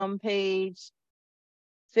on page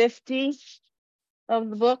 50 of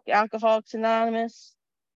the book, Alcoholics Anonymous.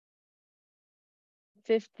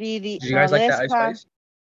 50, Do you guys like that ice spice?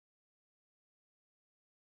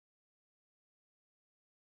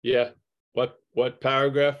 Yeah. What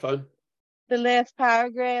paragraph on? The last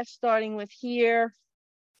paragraph, starting with here,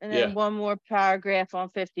 and then Yeah. one more paragraph on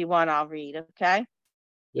 51 I'll read, okay?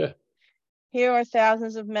 Yeah. Here are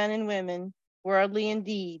thousands of men and women, worldly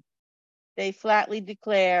indeed. They flatly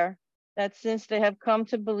declare that since they have come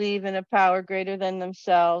to believe in a power greater than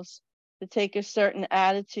themselves, to take a certain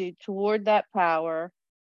attitude toward that power,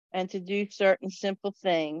 and to do certain simple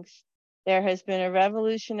things, there has been a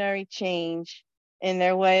revolutionary change in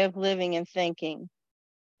their way of living and thinking.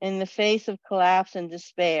 In the face of collapse and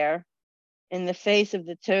despair, in the face of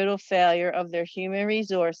the total failure of their human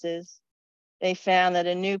resources, they found that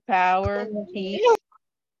a new power, peace,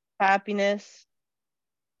 happiness,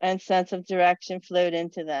 and sense of direction flowed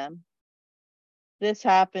into them. This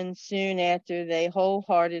happened soon after they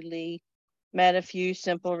wholeheartedly met a few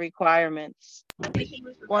simple requirements.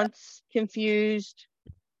 Once confused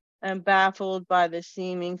and baffled by the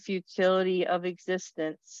seeming futility of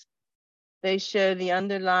existence, they show the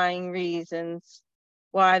underlying reasons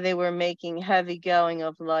why they were making heavy going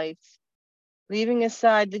of life. Leaving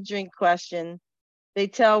aside the drink question, they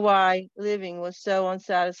tell why living was so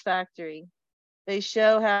unsatisfactory. They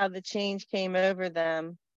show how the change came over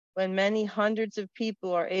them when many hundreds of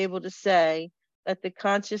people are able to say that the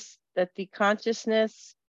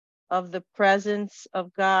consciousness of the presence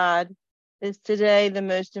of God is today the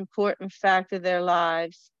most important fact of their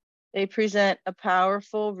lives. They present a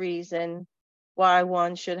powerful reason why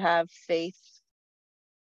one should have faith.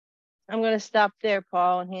 I'm going to stop there,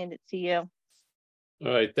 Paul, and hand it to you.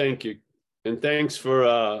 All right. Thank you. And thanks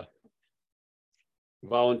for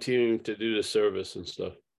volunteering to do the service and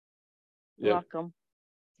stuff. You're welcome.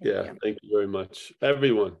 Thank you very much.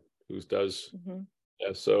 Everyone who does. Mm-hmm.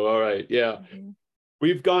 Yeah. So, all right. Yeah. Mm-hmm.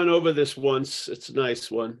 We've gone over this once. It's a nice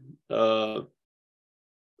one.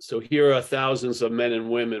 So here are thousands of men and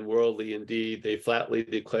women, worldly indeed. They flatly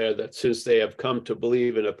declare that since they have come to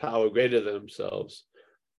believe in a power greater than themselves.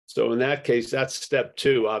 So in that case, that's step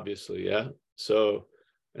 2, obviously. Yeah. So,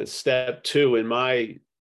 and step 2, in my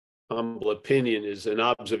humble opinion, is an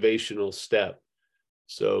observational step.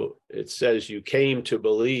 So it says you came to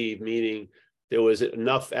believe, meaning there was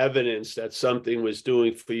enough evidence that something was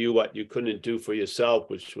doing for you what you couldn't do for yourself,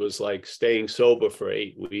 which was like staying sober for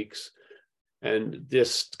 8 weeks. And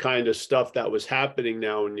this kind of stuff that was happening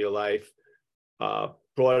now in your life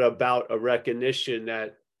brought about a recognition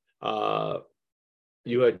that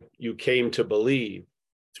you came to believe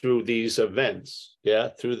through these events,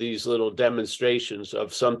 through these little demonstrations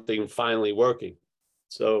of something finally working.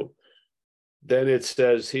 So then it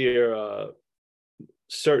says here,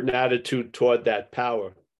 certain attitude toward that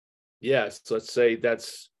power. Yes, let's say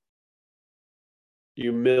that's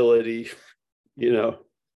humility,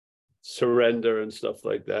 surrender and stuff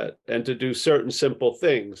like that, and to do certain simple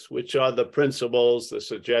things, which are the principles, the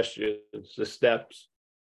suggestions, the steps,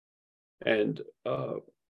 and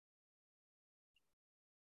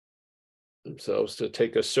themselves to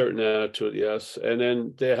take a certain attitude. Yes. And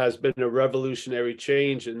then there has been a revolutionary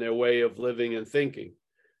change in their way of living and thinking.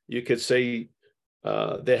 You could say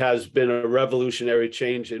there has been a revolutionary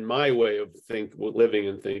change in my way of living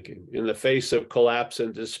and thinking. In the face of collapse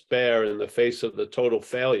and despair, in the face of the total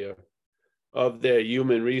failure of their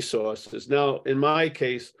human resources. Now, in my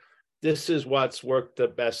case, this is what's worked the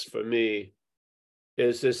best for me,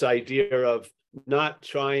 is this idea of not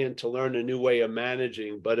trying to learn a new way of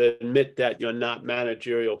managing, but admit that you're not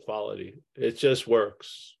managerial quality. It just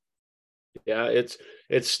works. Yeah,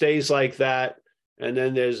 it stays like that. And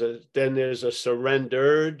then there's a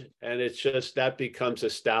surrendered, and it's just that becomes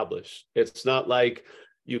established. It's not like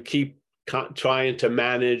you keep trying to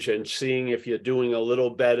manage and seeing if you're doing a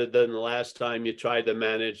little better than the last time you tried to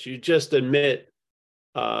manage. You just admit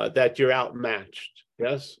that you're outmatched.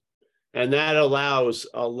 Yes. And that allows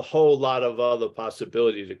a whole lot of other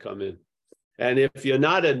possibility to come in. And if you're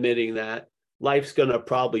not admitting that, life's going to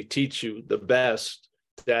probably teach you the best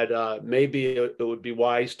that maybe it would be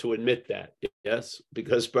wise to admit that. Yes,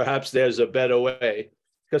 because perhaps there's a better way.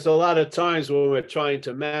 Because a lot of times when we're trying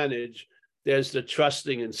to manage, there's the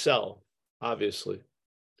trusting in self, obviously.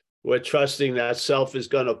 We're trusting that self is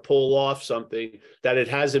going to pull off something that it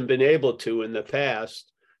hasn't been able to in the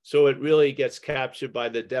past. So it really gets captured by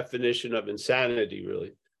the definition of insanity,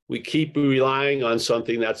 really. We keep relying on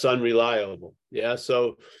something that's unreliable. Yeah.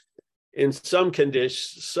 So in some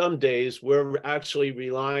conditions, some days, we're actually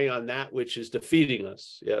relying on that which is defeating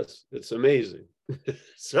us. Yes. It's amazing.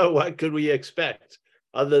 So what could we expect?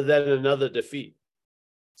 other than another defeat.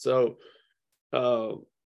 So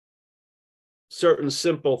certain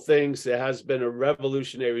simple things, there has been a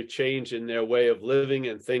revolutionary change in their way of living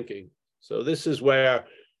and thinking. So this is where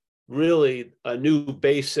really a new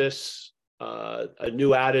basis, a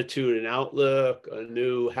new attitude and outlook, a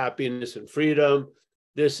new happiness and freedom.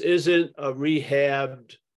 This isn't a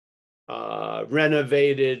rehabbed,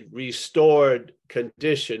 renovated, restored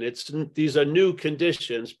condition. These are new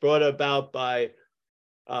conditions brought about by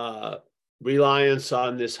reliance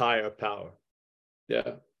on this higher power.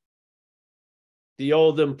 Yeah. The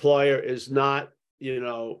old employer is not,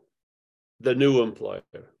 the new employer.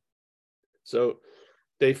 So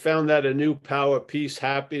they found that a new power, peace,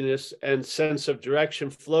 happiness, and sense of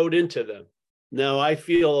direction flowed into them. Now, I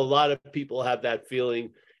feel a lot of people have that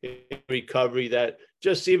feeling in recovery, that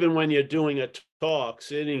just even when you're doing a talk,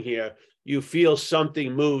 sitting here, you feel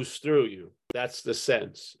something moves through you. That's the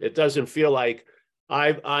sense. It doesn't feel like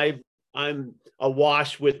I'm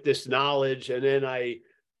awash with this knowledge, and then I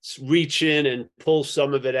reach in and pull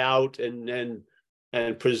some of it out and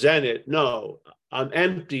present it. No, I'm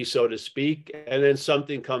empty, so to speak, and then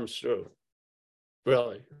something comes through.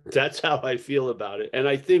 Really, that's how I feel about it. And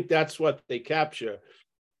I think that's what they capture.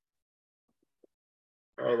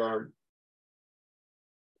 Hold on.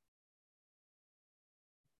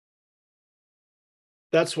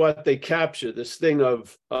 That's what they capture, this thing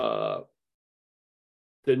of a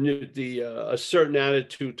certain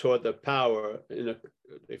attitude toward the power.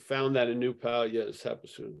 They found that a new power, yes,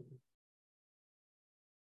 happens soon.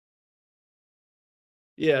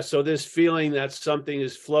 Yeah, so this feeling that something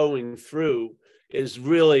is flowing through is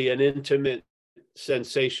really an intimate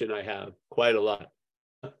sensation I have quite a lot.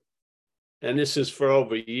 And this is for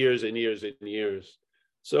over years and years and years.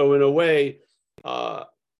 So in a way,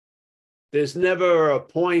 there's never a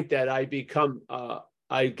point that I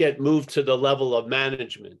get moved to the level of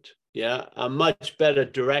management. Yeah, I'm much better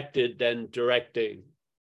directed than directing.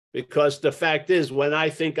 Because the fact is, when I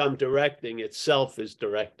think I'm directing, itself is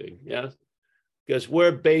directing. Yeah. Because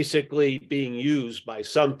we're basically being used by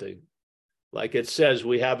something. Like it says,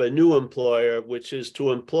 we have a new employer, which is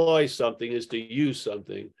to employ something, is to use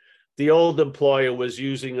something. The old employer was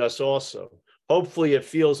using us also. Hopefully it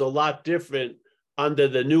feels a lot different under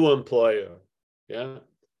the new employer. Yeah.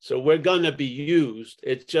 So we're going to be used.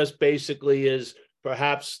 It just basically is,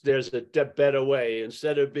 perhaps there's a better way.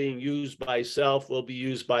 Instead of being used by self, we'll be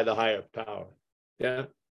used by the higher power. Yeah.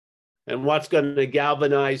 And what's going to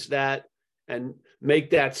galvanize that and make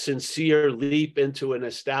that sincere leap into an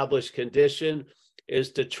established condition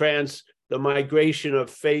is the migration of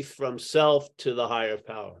faith from self to the higher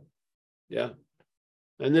power. Yeah.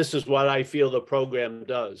 And this is what I feel the program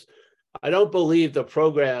does. I don't believe the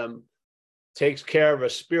program takes care of a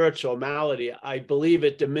spiritual malady. I believe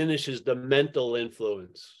it diminishes the mental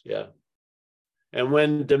influence. Yeah. And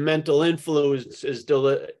when the mental influence is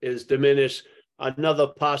diminished, another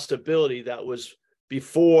possibility that was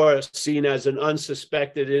before seen as an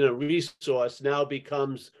unsuspected inner resource now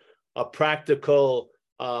becomes a practical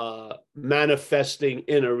manifesting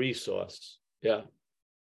inner resource. Yeah.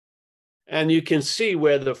 And you can see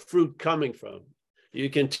where the fruit coming from. You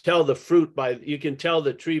can tell the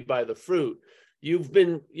tree by the fruit. We've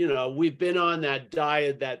been on that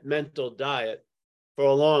diet, that mental diet for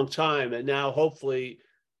a long time. And now hopefully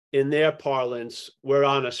in their parlance, we're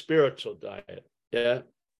on a spiritual diet. Yeah.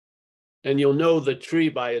 And you'll know the tree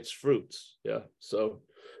by its fruits. Yeah. So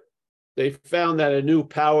they found that a new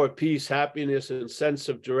power, peace, happiness, and sense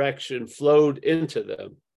of direction flowed into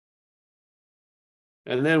them.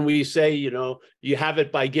 And then we say, you have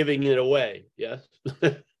it by giving it away. Yes.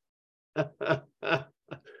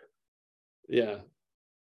 Yeah.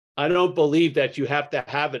 I don't believe that you have to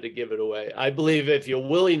have it to give it away. I believe if you're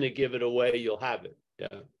willing to give it away, you'll have it.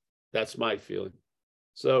 Yeah. That's my feeling.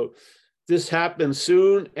 So this happened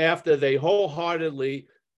soon after they wholeheartedly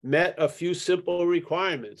met a few simple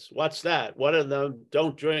requirements. What's that? One of them,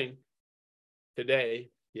 don't drink today.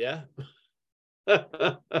 Yeah.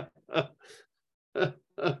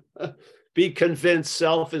 Be convinced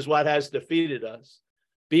self is what has defeated us.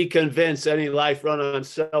 Be convinced any life run on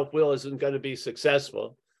self-will isn't going to be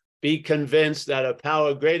successful. Be convinced that a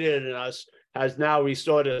power greater than us has now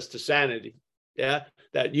restored us to sanity. Yeah.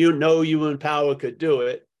 That you in power could do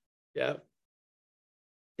it. Yeah.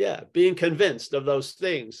 Yeah. Being convinced of those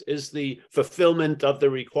things is the fulfillment of the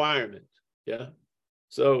requirement. Yeah.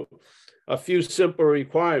 So a few simple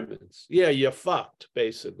requirements. Yeah. You're fucked,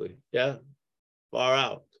 basically. Yeah. Far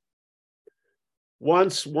out.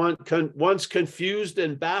 Once confused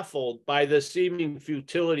and baffled by the seeming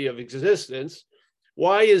futility of existence.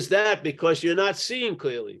 Why is that? Because you're not seeing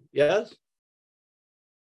clearly. Yes.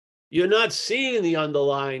 You're not seeing the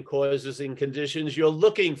underlying causes and conditions. You're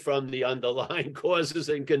looking from the underlying causes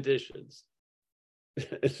and conditions.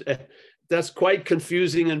 That's quite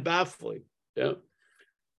confusing and baffling. Yeah.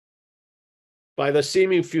 By the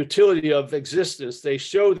seeming futility of existence, they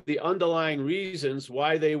showed the underlying reasons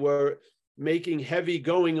why they were making heavy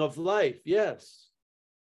going of life. Yes.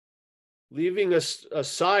 Leaving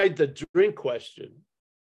aside the drink question.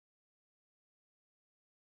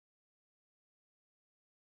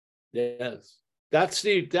 Yes. That's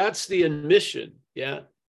the admission. Yeah.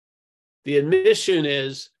 The admission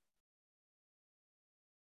is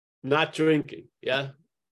not drinking. Yeah.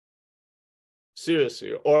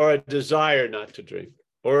 Seriously, or a desire not to drink,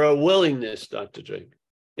 or a willingness not to drink.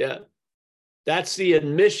 Yeah. That's the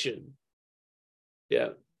admission.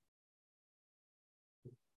 Yeah.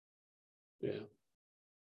 Yeah.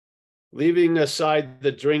 Leaving aside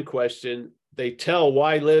the drink question, they tell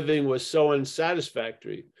why living was so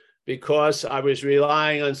unsatisfactory, because I was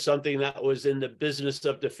relying on something that was in the business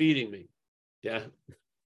of defeating me. Yeah.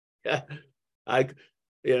 Yeah.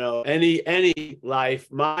 Any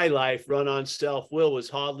life, my life run on self-will was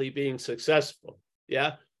hardly being successful.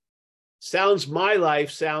 Yeah. My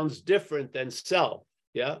life sounds different than self.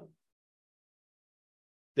 Yeah.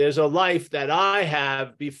 There's a life that I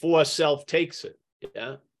have before self takes it.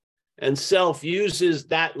 Yeah. And self uses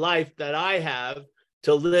that life that I have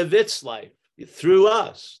to live its life through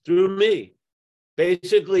us, through me.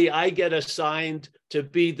 Basically, I get assigned to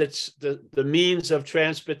be the means of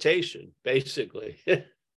transportation, basically.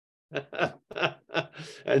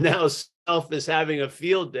 And now self is having a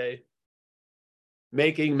field day,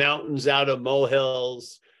 making mountains out of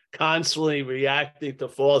molehills, constantly reacting to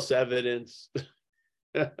false evidence.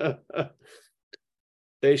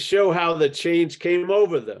 They show how the change came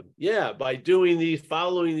over them. Yeah, by doing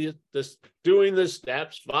doing the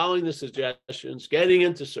steps, following the suggestions, getting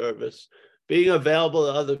into service, being available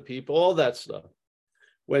to other people, all that stuff.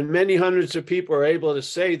 When many hundreds of people are able to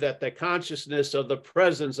say that the consciousness of the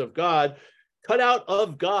presence of God, cut out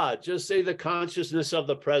of God, just say the consciousness of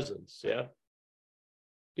the presence. Yeah.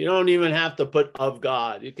 You don't even have to put of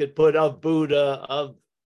God. You could put of Buddha, of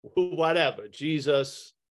whatever,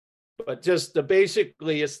 Jesus, but just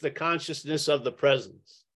basically it's the consciousness of the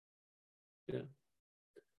presence. Yeah.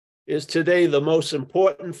 Is today the most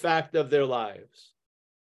important fact of their lives.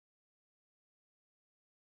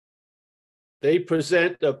 They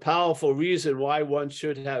present a powerful reason why one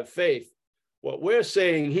should have faith. What we're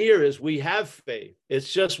saying here is we have faith.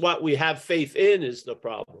 It's just what we have faith in is the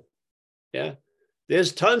problem. Yeah.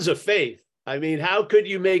 There's tons of faith. I mean, how could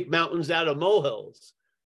you make mountains out of molehills?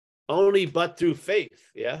 Only but through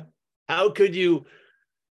faith. Yeah. How could you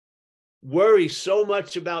worry so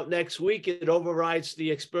much about next week it overrides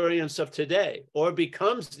the experience of today or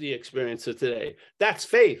becomes the experience of today? That's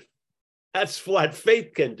faith. That's what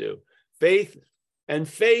faith can do. Faith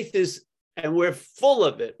is, and we're full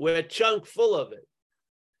of it. We're chunk full of it.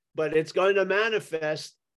 But it's going to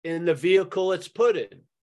manifest in the vehicle it's put in.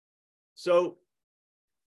 So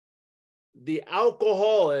the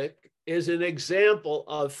alcoholic is an example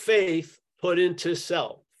of faith put into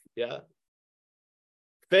self. Yeah.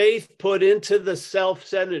 Faith put into the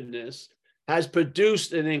self-centeredness has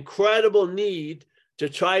produced an incredible need to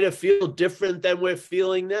try to feel different than we're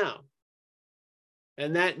feeling now.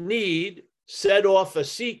 And that need set off a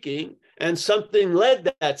seeking, and something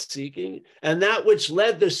led that seeking, and that which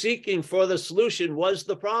led the seeking for the solution was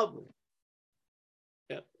the problem.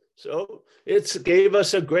 Yeah. So it gave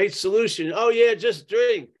us a great solution. Oh yeah, just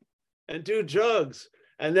drink and do drugs.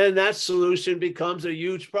 And then that solution becomes a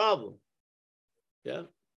huge problem. Yeah.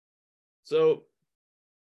 So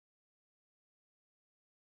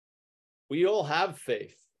we all have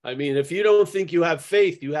faith. I mean, if you don't think you have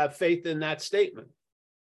faith in that statement.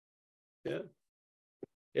 Yeah.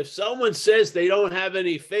 If someone says they don't have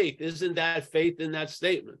any faith, isn't that faith in that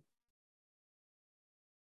statement?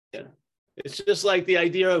 Yeah. It's just like the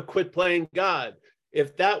idea of quit playing God.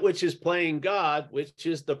 If that which is playing God, which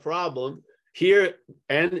is the problem, here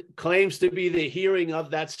and claims to be the hearing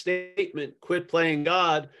of that statement, quit playing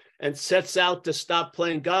God, and sets out to stop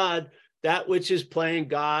playing God, that which is playing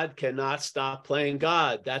God cannot stop playing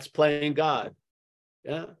God. That's playing God.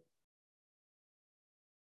 Yeah.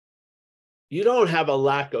 You don't have a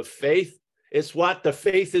lack of faith. It's what the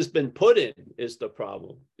faith has been put in is the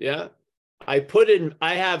problem. Yeah. I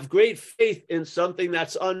have great faith in something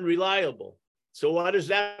that's unreliable. So what does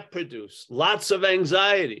that produce? Lots of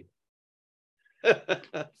anxiety.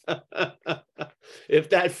 If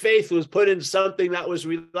that faith was put in something that was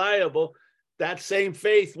reliable, that same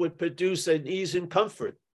faith would produce an ease and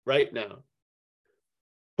comfort right now.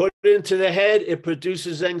 Put it into the head, it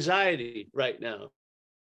produces anxiety right now.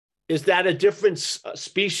 Is that a different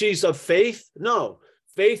species of faith? No.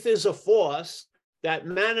 Faith is a force that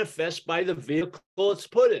manifests by the vehicle it's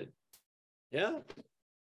put in. Yeah.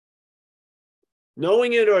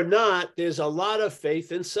 Knowing it or not, there's a lot of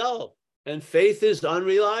faith in self, and faith is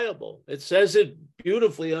unreliable. It says it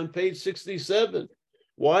beautifully on page 67.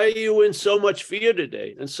 Why are you in so much fear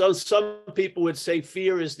today? And so some people would say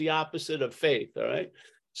fear is the opposite of faith, all right?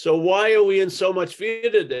 So why are we in so much fear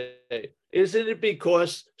today? Isn't it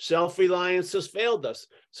because self-reliance has failed us?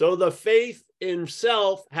 So the faith in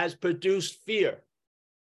self has produced fear.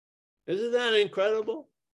 Isn't that incredible?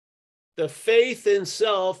 The faith in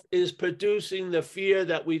self is producing the fear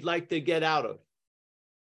that we'd like to get out of.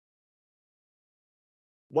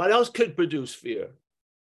 What else could produce fear?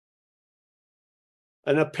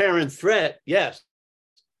 An apparent threat, yes.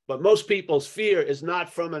 But most people's fear is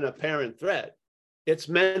not from an apparent threat. It's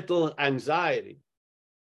mental anxiety.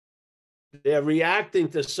 They're reacting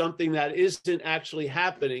to something that isn't actually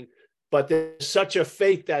happening, but there's such a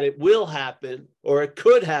faith that it will happen or it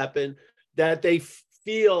could happen that they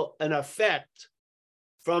feel an effect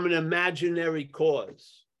from an imaginary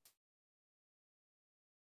cause.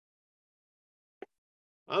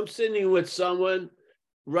 I'm sitting with someone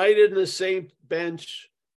right in the same bench.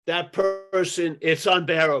 That person, it's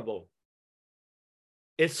unbearable.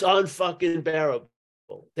 It's unfucking bearable.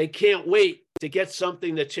 They can't wait to get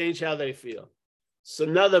something to change how they feel. So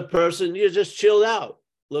another person, you're just chilled out,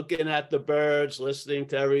 looking at the birds, listening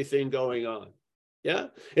to everything going on. Yeah,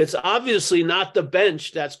 it's obviously not the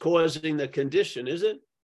bench that's causing the condition, is it?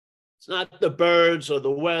 It's not the birds or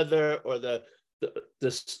the weather or the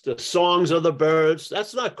songs of the birds.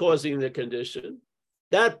 That's not causing the condition.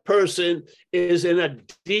 That person is in a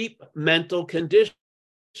deep mental condition.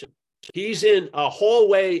 He's in a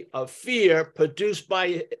hallway of fear produced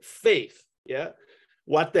by faith. Yeah.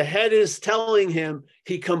 What the head is telling him,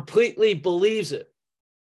 he completely believes it.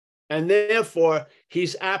 And therefore,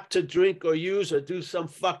 he's apt to drink or use or do some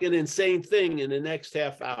fucking insane thing in the next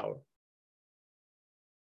half hour.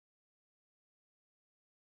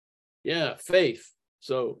 Yeah, faith.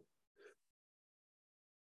 So,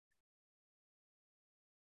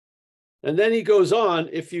 and then he goes on,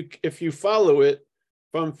 if you follow it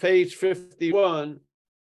from page 51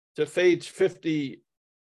 to page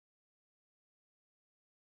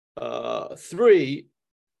 53,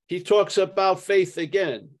 he talks about faith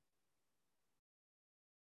again.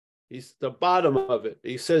 He's the bottom of it.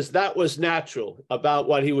 He says that was natural about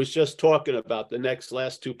what he was just talking about, the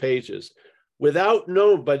last two pages. Without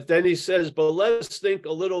knowing, but then he says, but let us think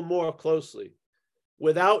a little more closely.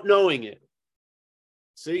 Without knowing it.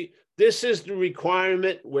 See, this is the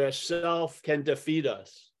requirement where self can defeat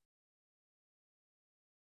us.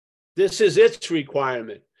 This is its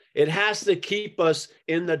requirement. It has to keep us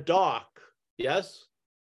in the dark. Yes?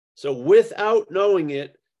 So without knowing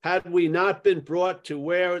it, had we not been brought to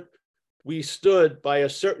where we stood by a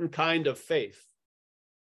certain kind of faith?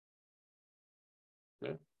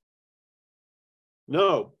 Okay.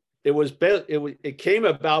 No, it came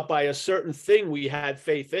about by a certain thing we had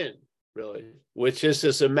faith in, really, which is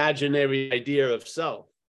this imaginary idea of self.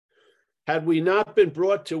 Had we not been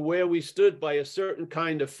brought to where we stood by a certain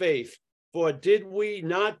kind of faith, for did we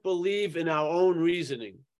not believe in our own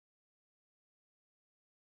reasoning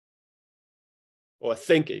or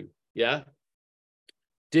thinking? Yeah.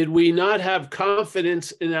 Did we not have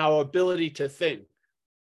confidence in our ability to think?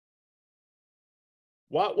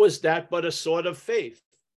 What was that but a sort of faith?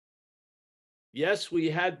 Yes, we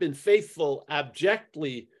had been faithful,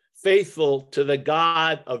 abjectly faithful to the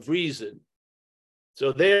God of reason.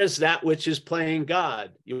 So there's that which is playing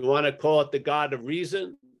God. You want to call it the God of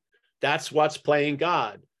reason? That's what's playing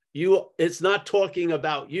God. It's not talking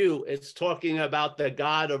about you, it's talking about the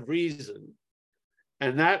God of reason.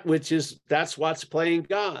 And that's what's playing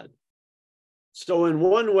God. So in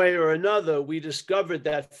one way or another, we discovered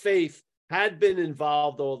that faith had been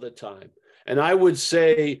involved all the time. And I would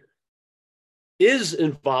say is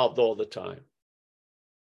involved all the time.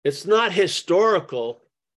 It's not historical.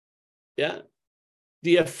 Yeah.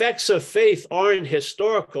 The effects of faith aren't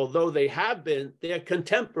historical, though they have been. They're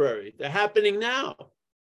contemporary. They're happening now.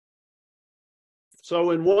 So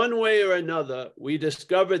in one way or another, we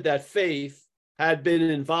discovered that faith had been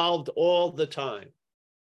involved all the time.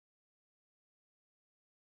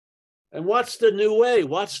 And what's the new way?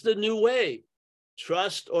 What's the new way?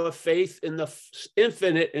 Trust or faith in the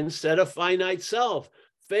infinite instead of finite self.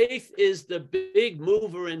 Faith is the big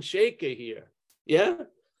mover and shaker here. Yeah?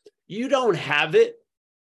 You don't have it.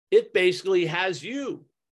 It basically has you.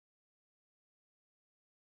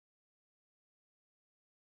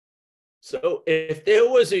 So if there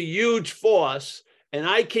was a huge force and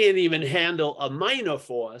I can't even handle a minor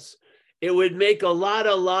force, it would make a lot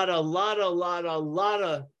of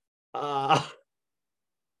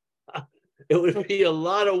it would be a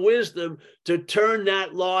lot of wisdom to turn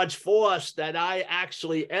that large force that I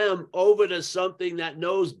actually am over to something that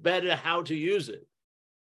knows better how to use it.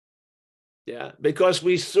 Yeah, because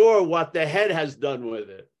we saw what the head has done with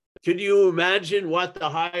it. Could you imagine what the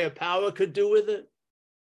higher power could do with it?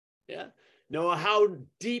 Yeah. Know how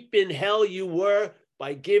deep in hell you were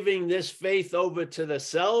by giving this faith over to the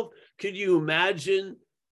self? Could you imagine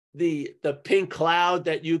the pink cloud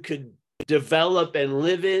that you could develop and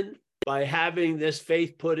live in by having this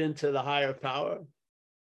faith put into the higher power?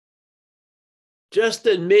 Just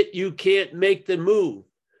admit you can't make the move.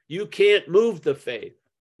 You can't move the faith.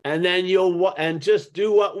 And then and just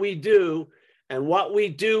do what we do. And what we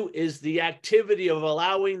do is the activity of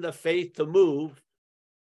allowing the faith to move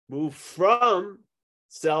from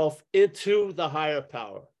self into the higher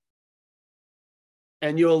power.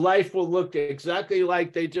 And your life will look exactly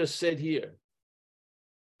like they just said here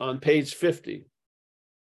on page 50.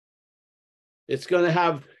 It's going to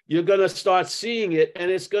have, you're going to start seeing it,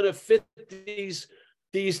 and it's going to fit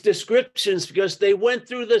these descriptions because they went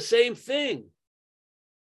through the same thing.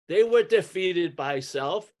 They were defeated by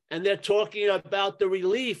self, and they're talking about the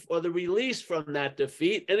relief or the release from that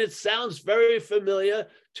defeat. And it sounds very familiar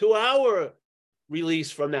to our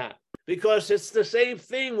release from that because it's the same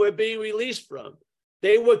thing we're being released from.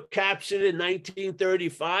 They were captured in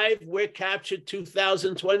 1935. We're captured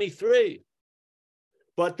 2023.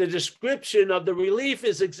 But the description of the relief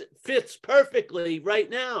fits perfectly right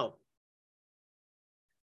now.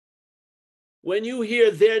 When you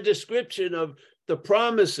hear their description of the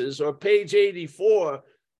promises, or page 84,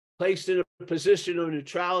 placed in a position of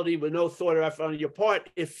neutrality with no thought or effort on your part,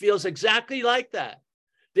 it feels exactly like that.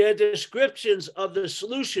 Their descriptions of the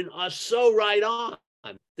solution are so right on.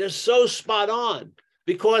 They're so spot on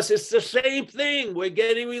because it's the same thing we're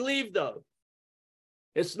getting relieved of.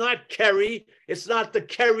 It's not Kerry. It's not the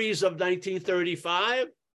Kerrys of 1935.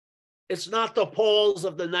 It's not the Pauls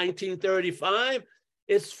of the 1935.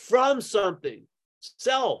 It's from something,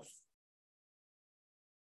 self.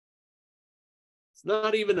 It's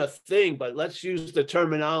not even a thing, but let's use the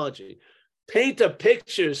terminology. Paint a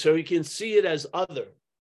picture so you can see it as other.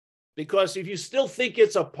 Because if you still think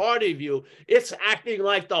it's a part of you, it's acting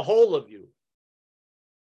like the whole of you.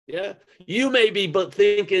 Yeah, you may be but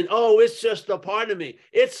thinking, oh, it's just a part of me.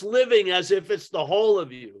 It's living as if it's the whole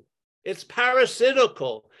of you. It's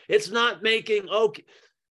parasitical. It's not making, okay.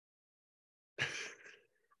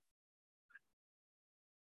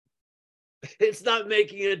 It's not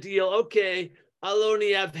making a deal. Okay, I'll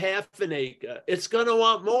only have half an acre. It's going to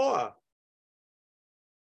want more.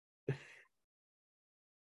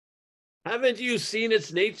 Haven't you seen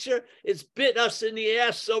its nature? It's bit us in the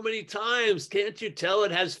ass so many times. Can't you tell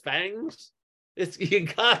it has fangs? You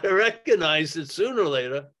got to recognize it sooner or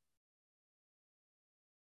later.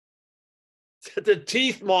 The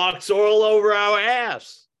teeth marks are all over our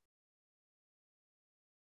ass.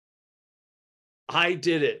 I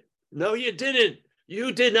did it. No, you didn't.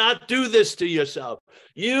 You did not do this to yourself.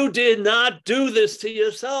 You did not do this to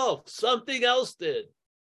yourself. Something else did.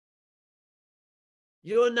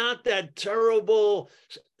 You're not that terrible,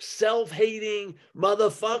 self-hating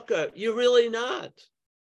motherfucker. You're really not.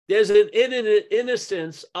 There's an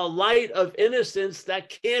innocence, a light of innocence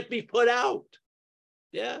that can't be put out.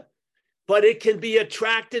 Yeah. But it can be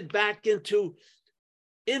attracted back into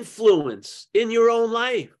influence in your own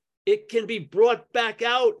life. It can be brought back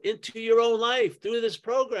out into your own life through this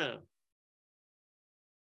program.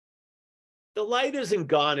 The light isn't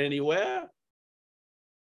gone anywhere.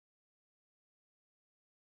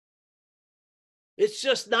 It's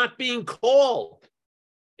just not being called.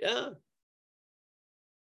 Yeah.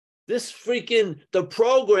 The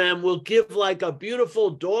program will give like a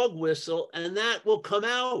beautiful dog whistle and that will come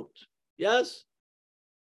out. Yes.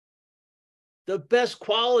 The best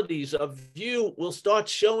qualities of you will start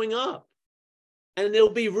showing up. And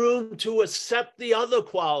there'll be room to accept the other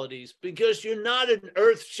qualities because you're not an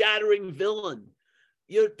earth-shattering villain.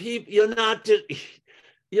 You're not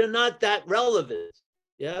that relevant.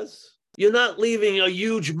 Yes. You're not leaving a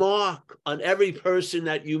huge mark on every person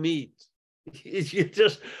that you meet.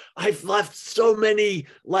 I've left so many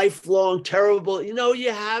lifelong terrible,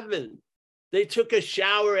 you haven't. They took a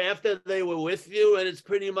shower after they were with you and it's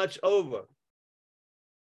pretty much over.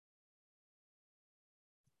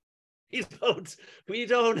 We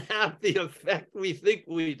don't have the effect we think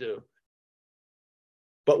we do.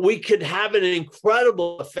 But we could have an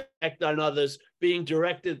incredible effect on others being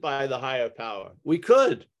directed by the higher power. We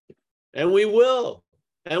could. And we will.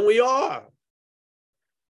 And we are.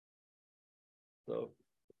 So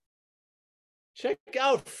check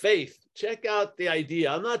out faith. Check out the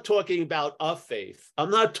idea. I'm not talking about a faith.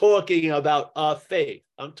 I'm not talking about a faith.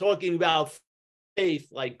 I'm talking about faith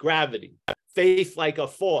like gravity, faith like a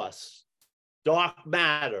force, dark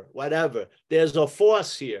matter, whatever. There's a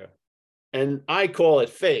force here, and I call it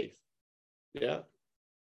faith. Yeah.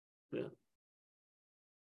 Yeah.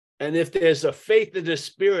 And if there's a faith in the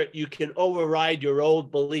spirit, you can override your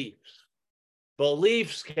old beliefs.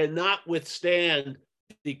 Beliefs cannot withstand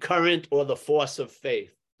the current or the force of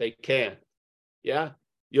faith. They can't. Yeah.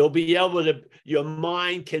 You'll be able to, your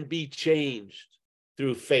mind can be changed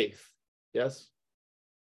through faith. Yes.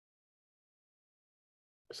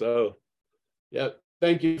 So, yeah,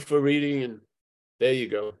 thank you for reading. And there you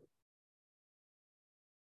go.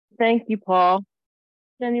 Thank you, Paul.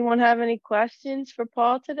 Does anyone have any questions for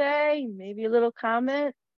Paul today? Maybe a little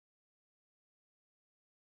comment?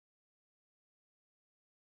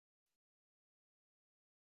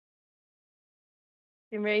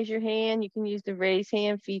 You can raise your hand. You can use the raise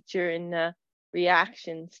hand feature in the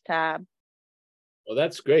reactions tab. Well,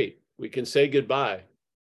 that's great. We can say goodbye.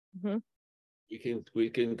 Mm-hmm. We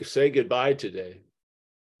can say goodbye today.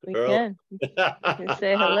 We can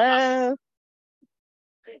say hello.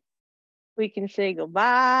 We can say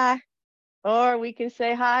goodbye, or we can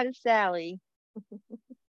say hi to Sally.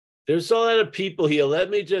 There's a lot of people here. Let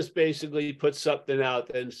me just basically put something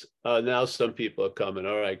out, and now some people are coming.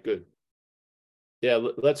 All right, good. Yeah,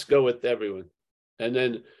 let's go with everyone. And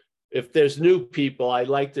then if there's new people, I'd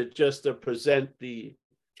like to just present the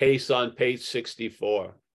case on page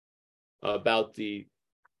 64 about the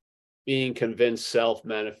being convinced self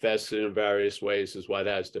manifested in various ways is what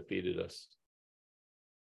has defeated us.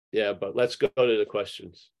 Yeah, but let's go to the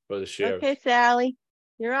questions for the share. Okay, Sally,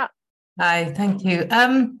 you're up. Hi, thank you.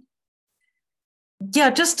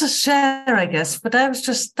 Yeah, just to share, I guess, but I was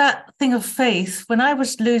just that thing of faith. When I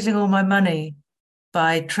was losing all my money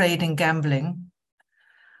by trade and gambling,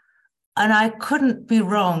 and I couldn't be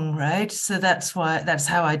wrong, right? So that's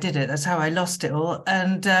how I did it. That's how I lost it all.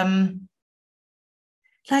 And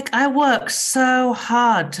like I worked so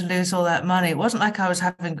hard to lose all that money. It wasn't like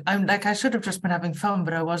I should have just been having fun,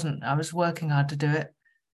 but I wasn't. I was working hard to do it.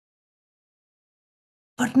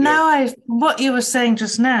 But now what you were saying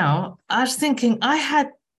just now, I was thinking I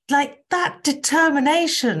had like that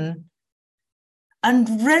determination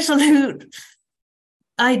and resolute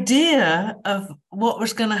idea of what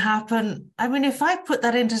was going to happen. I mean, if I put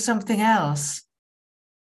that into something else,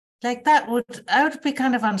 like I would be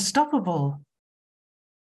kind of unstoppable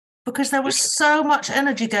because there was so much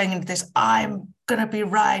energy going into this. I'm going to be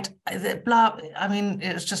right. Blah. I mean,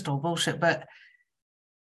 it was just all bullshit, but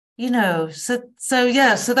so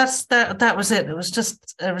that was it. It was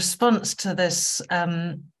just a response to this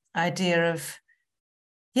idea of,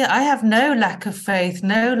 I have no lack of faith,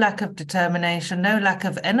 no lack of determination, no lack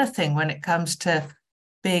of anything when it comes to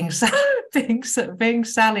being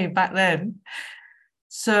Sally back then.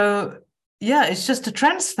 So, it's just a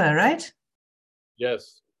transfer, right?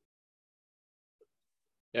 Yes.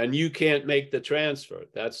 And you can't make the transfer.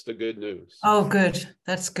 That's the good news. Oh, good.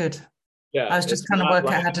 That's good. Yeah, I was just trying to work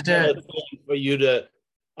out how to do it. For you to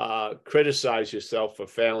criticize yourself for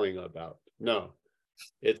failing about. No,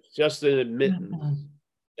 it's just an admittance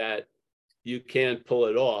that you can't pull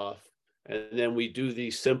it off. And then we do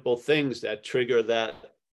these simple things that trigger that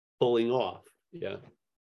pulling off. Yeah.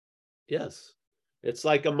 Yes. It's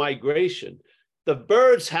like a migration. The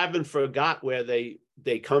birds haven't forgot where they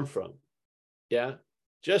come from. Yeah.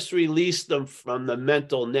 Just release them from the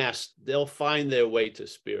mental nest. They'll find their way to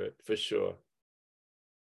spirit for sure.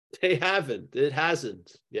 They haven't. It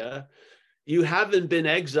hasn't. Yeah. You haven't been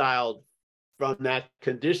exiled from that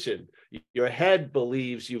condition. Your head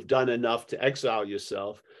believes you've done enough to exile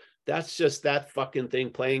yourself. That's just that fucking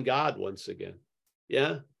thing playing God once again.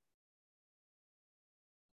 Yeah.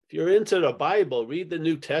 If you're into the Bible, read the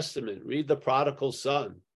New Testament, read the prodigal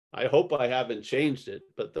son. I hope I haven't changed it,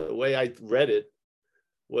 but the way I read it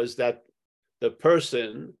was that the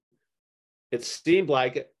person, it seemed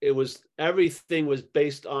like everything was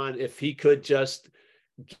based on if he could just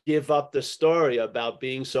give up the story about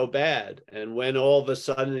being so bad. And when all of a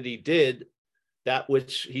sudden he did, that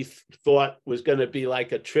which he thought was going to be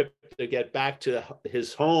like a trip to get back to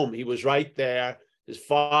his home, he was right there. His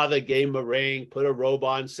father gave him a ring, put a robe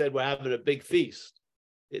on, said, we're having a big feast.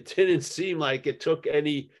 It didn't seem like it took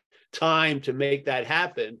any time to make that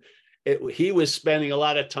happen. He was spending a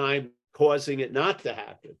lot of time causing it not to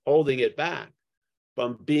happen, holding it back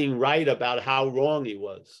from being right about how wrong he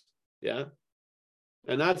was. Yeah.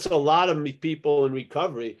 And that's a lot of people in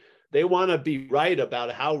recovery. They want to be right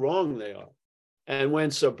about how wrong they are. And when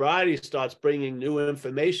sobriety starts bringing new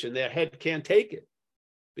information, their head can't take it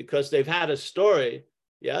because they've had a story,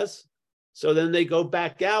 yes? So then they go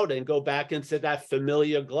back out and go back into that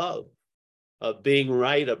familiar glove of being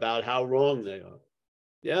right about how wrong they are.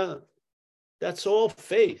 Yeah, that's all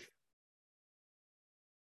faith.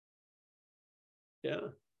 Yeah.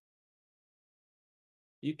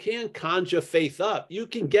 You can't conjure faith up. You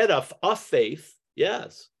can get a faith,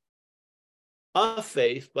 yes. A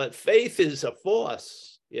faith, but faith is a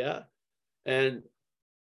force, yeah? And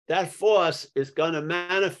that force is going to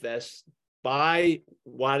manifest by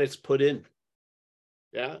what it's put in,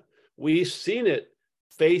 yeah? We've seen it,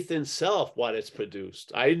 faith in self, what it's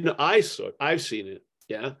produced. I've seen it,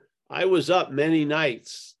 yeah? I was up many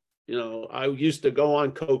nights, you know, I used to go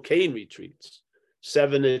on cocaine retreats,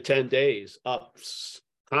 7 to 10 days, up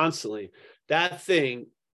constantly. That thing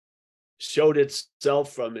showed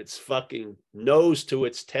itself from its fucking nose to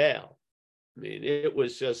its tail. I mean, it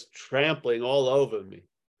was just trampling all over me.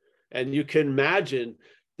 And you can imagine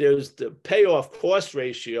there's the payoff cost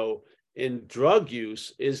ratio in drug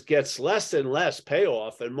use gets less and less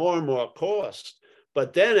payoff and more cost.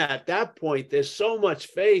 But then at that point, there's so much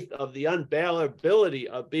faith of the unbearability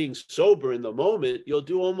of being sober in the moment, you'll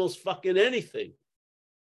do almost fucking anything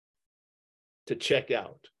to check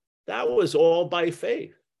out. That was all by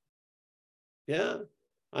faith. Yeah.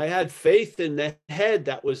 I had faith in the head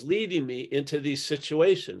that was leading me into these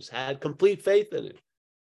situations, had complete faith in it.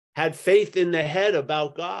 Had faith in the head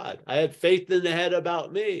about God. I had faith in the head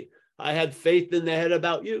about me. I had faith in the head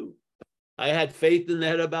about you. I had faith in the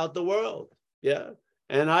head about the world. Yeah.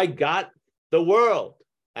 And I got the world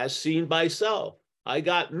as seen by self. I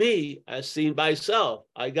got me as seen by self.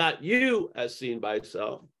 I got you as seen by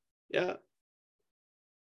self. Yeah.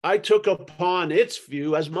 I took upon its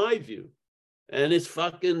view as my view. And it's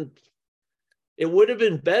fucking, it would have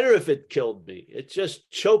been better if it killed me. It just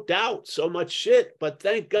choked out so much shit. But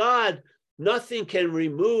thank God, nothing can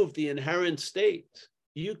remove the inherent state.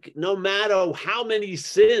 No matter how many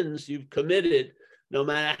sins you've committed, no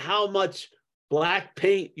matter how much black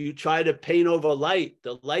paint you try to paint over light,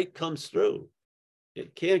 the light comes through.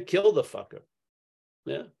 It can't kill the fucker.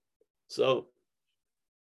 Yeah. So,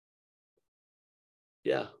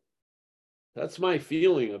 yeah, that's my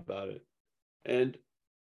feeling about it. And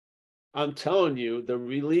I'm telling you, the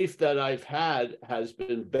relief that I've had has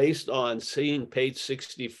been based on seeing page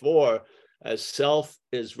 64 as self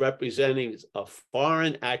is representing a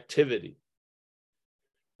foreign activity.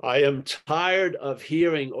 I am tired of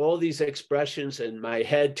hearing all these expressions in my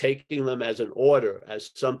head, taking them as an order,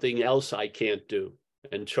 as something else I can't do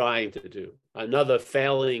and trying to do. Another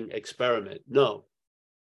failing experiment. No,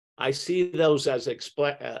 I see those as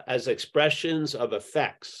expressions of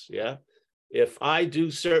effects, yeah? If I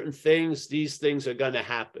do certain things, these things are going to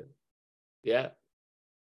happen. Yeah.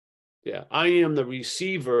 Yeah. I am the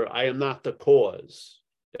receiver. I am not the cause.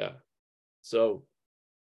 Yeah. So,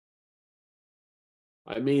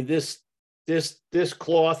 I mean, this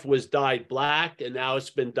cloth was dyed black and now it's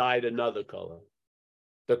been dyed another color.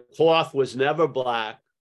 The cloth was never black.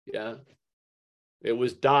 Yeah. It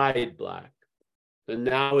was dyed black. And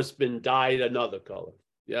now it's been dyed another color.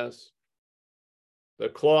 Yes. The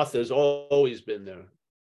cloth has always been there.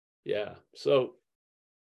 Yeah. So,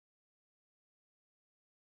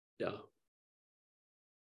 yeah.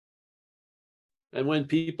 And when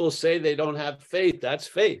people say they don't have faith, that's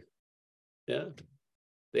faith. Yeah.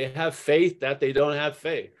 They have faith that they don't have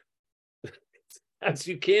faith.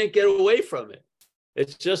 You can't get away from it.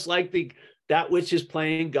 It's just like that which is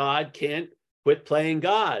playing God can't quit playing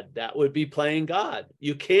God. That would be playing God.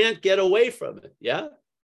 You can't get away from it. Yeah.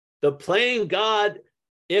 The playing God,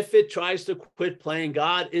 if it tries to quit playing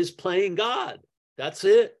God, is playing God. That's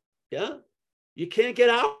it. Yeah. You can't get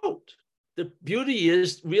out. The beauty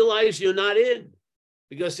is realize you're not in.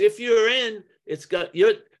 Because if you're in,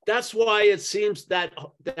 that's why it seems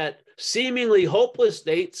that seemingly hopeless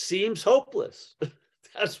state seems hopeless.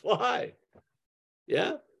 That's why.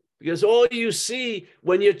 Yeah. Because all you see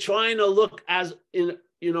when you're trying to look as in,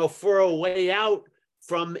 for a way out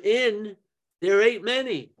from in, there ain't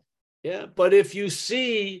many. Yeah, but if you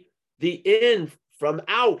see the in from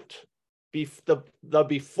out, the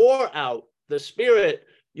before out, the spirit,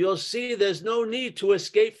 you'll see there's no need to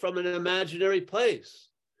escape from an imaginary place.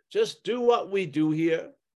 Just do what we do here.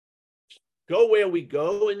 Go where we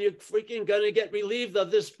go, and you're freaking going to get relieved of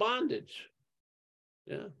this bondage.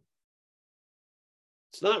 Yeah.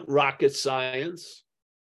 It's not rocket science.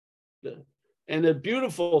 Yeah. And the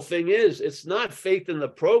beautiful thing is, it's not faith in the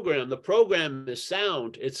program. The program is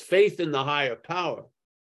sound. It's faith in the higher power.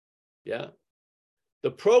 Yeah.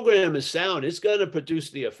 The program is sound. It's going to produce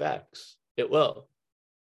the effects. It will.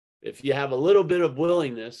 If you have a little bit of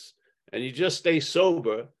willingness and you just stay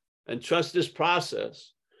sober and trust this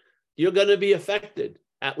process, you're going to be affected.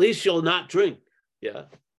 At least you'll not drink, yeah,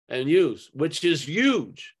 and use, which is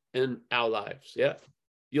huge in our lives, yeah.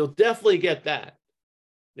 You'll definitely get that,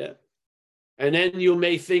 yeah. And then you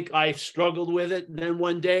may think I've struggled with it, and then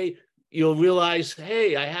one day you'll realize,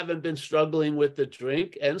 hey, I haven't been struggling with the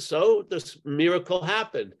drink, and so this miracle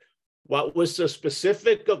happened. What was the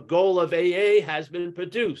specific goal of AA has been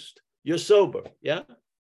produced. You're sober, yeah?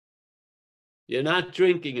 You're not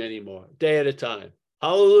drinking anymore, day at a time.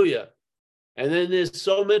 Hallelujah. And then there's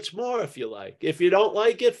so much more if you like. If you don't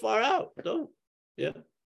like it, far out. Don't, yeah.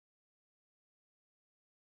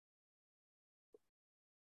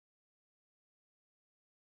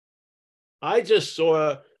 I just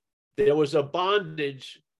saw there was a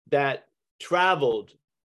bondage that traveled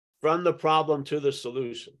from the problem to the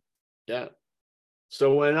solution. Yeah.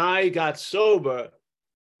 So when I got sober,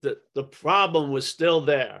 the problem was still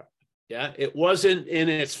there. Yeah. It wasn't in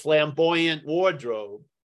its flamboyant wardrobe.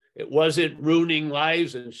 It wasn't ruining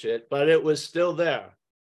lives and shit, but it was still there.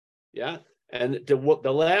 Yeah. And the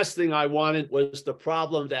last thing I wanted was the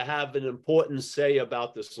problem to have an important say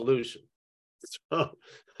about the solution. So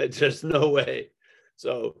there's no way.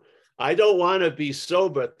 So I don't want to be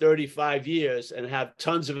sober 35 years and have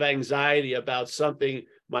tons of anxiety about something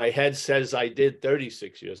my head says I did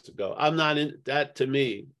 36 years ago. I'm not in that. To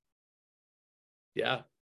me, yeah,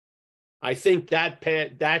 I think that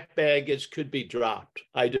baggage could be dropped.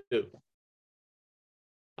 I do.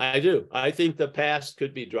 I think the past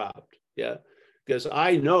could be dropped. Yeah, because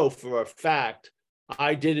I know for a fact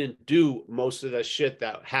I didn't do most of the shit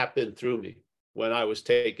that happened through me when I was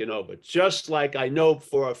taken over. Just like I know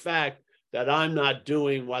for a fact that I'm not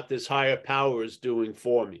doing what this higher power is doing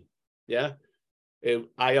for me. Yeah.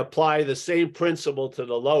 I apply the same principle to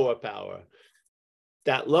the lower power.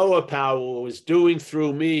 That lower power was doing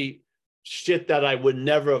through me shit that I would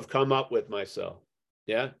never have come up with myself.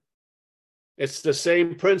 Yeah. It's the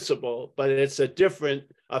same principle, but it's a different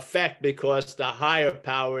effect because the higher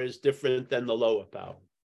power is different than the lower power.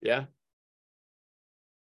 Yeah.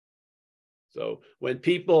 So when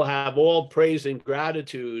people have all praise and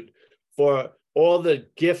gratitude for all the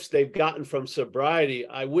gifts they've gotten from sobriety,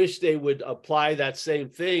 I wish they would apply that same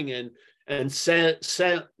thing and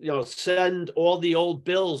send all the old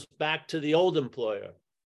bills back to the old employer.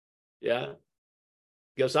 Yeah.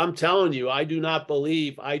 Because I'm telling you, I do not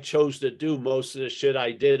believe I chose to do most of the shit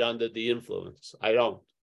I did under the influence. I don't.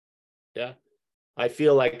 Yeah. I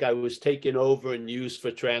feel like I was taken over and used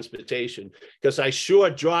for transportation because I sure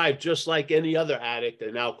drive just like any other addict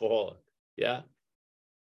and alcoholic. Yeah.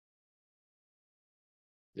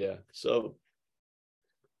 Yeah. So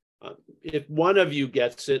if one of you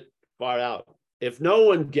gets it, far out. If no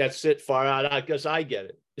one gets it, far out, I guess I get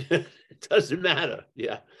it. It doesn't matter.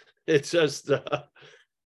 Yeah. It's just,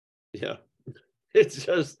 yeah. It's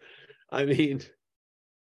just, I mean,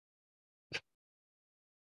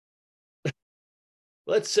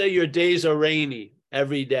 let's say your days are rainy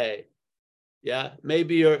every day. Yeah.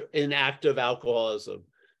 Maybe you're in active alcoholism.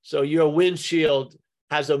 So your windshield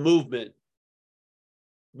has a movement.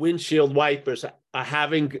 Windshield wipers are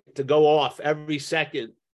having to go off every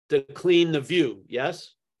second to clean the view.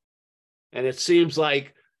 Yes. And it seems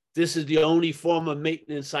like this is the only form of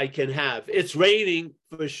maintenance I can have. It's raining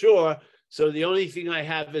for sure. So the only thing I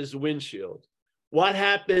have is the windshield. What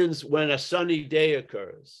happens when a sunny day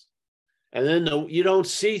occurs? And then you don't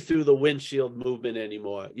see through the windshield movement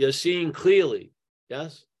anymore. You're seeing clearly.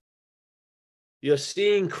 Yes? You're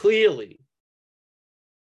seeing clearly.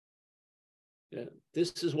 Yeah.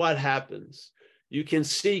 This is what happens. You can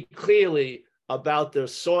see clearly about the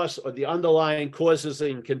source or the underlying causes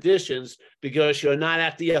and conditions because you're not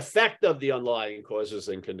at the effect of the underlying causes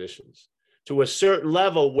and conditions to a certain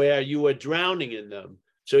level where you were drowning in them.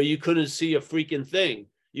 So you couldn't see a freaking thing.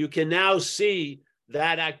 You can now see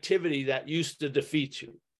that activity that used to defeat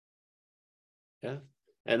you. Yeah.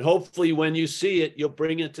 And hopefully when you see it, you'll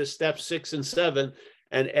bring it to step 6 and 7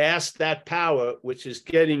 and ask that power, which is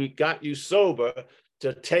got you sober,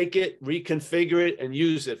 to take it, reconfigure it, and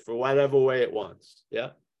use it for whatever way it wants. Yeah.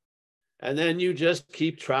 And then you just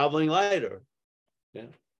keep traveling lighter. Yeah.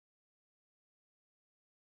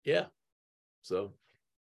 Yeah. So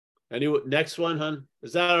anyway, next one, hon.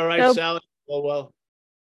 Is that all right, Nope. Sally? Oh, well.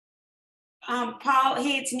 Paul,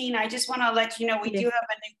 hey, it's Nina. I just want to let you know we do have a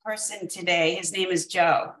new person today. His name is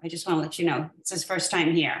Joe. I just want to let you know it's his first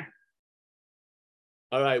time here.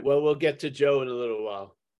 All right. Well, we'll get to Joe in a little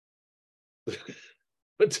while.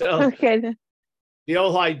 But Okay. the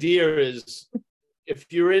whole idea is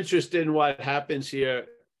if you're interested in what happens here,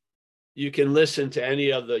 you can listen to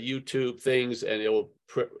any of the YouTube things, and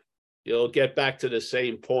you'll get back to the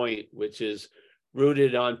same point, which is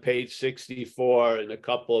rooted on page 64 and a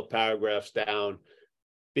couple of paragraphs down.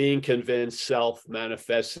 Being convinced self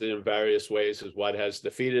manifested in various ways is what has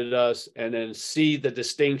defeated us. And then see the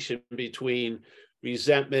distinction between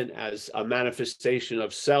resentment as a manifestation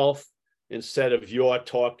of self instead of your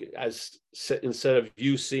talk, instead of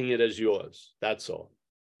you seeing it as yours. That's all.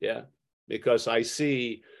 Yeah. Because I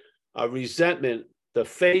see a resentment, the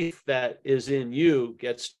faith that is in you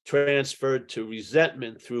gets transferred to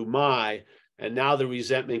resentment through and now the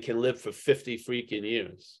resentment can live for 50 freaking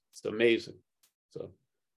years. It's amazing. So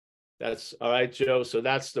that's all right, Joe. So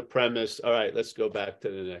that's the premise. All right, let's go back to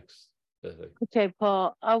the next. Okay,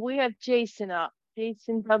 Paul. We have Jason up.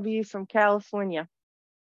 Jason W. from California.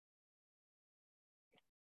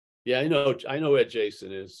 Yeah, I know where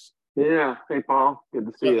Jason is. Yeah. Hey, Paul. Good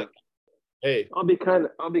to see you. Hey. I'll be kind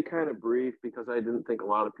of brief because I didn't think a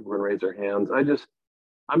lot of people would raise their hands.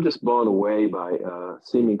 I'm just blown away by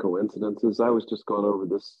seeming coincidences. I was just going over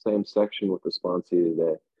this same section with Responsi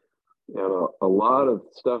today, and a lot of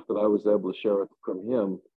stuff that I was able to share from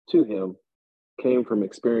him to him came from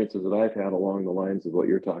experiences that I've had along the lines of what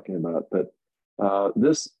you're talking about. But I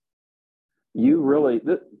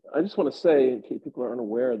just want to say, in case people aren't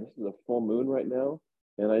aware, this is a full moon right now.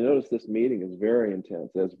 And I noticed this meeting is very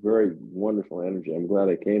intense. It has very wonderful energy. I'm glad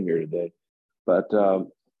I came here today. But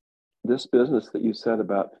this business that you said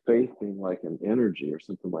about faith being like an energy or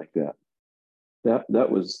something like that, that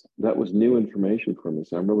was new information for me.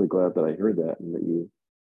 So I'm really glad that I heard that and that you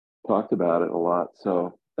talked about it a lot.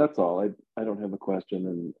 So that's all. I don't have a question,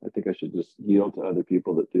 and I think I should just yield to other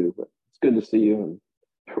people that do. But it's good to see you, and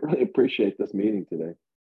I really appreciate this meeting today.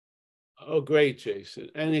 Oh, great, Jason.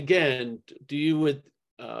 And again,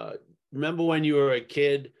 remember when you were a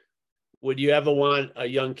kid, would you ever want a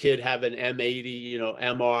young kid have an M80,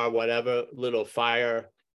 MR, whatever, little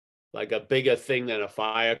fire, like a bigger thing than a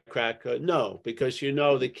firecracker? No, because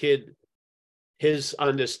the kid, his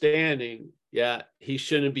understanding, he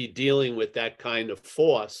shouldn't be dealing with that kind of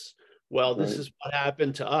force. Well, this is what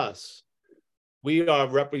happened to us. We are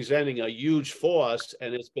representing a huge force,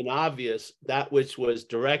 and it's been obvious that which was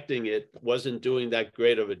directing it wasn't doing that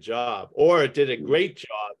great of a job, or it did a great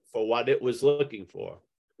job for what it was looking for,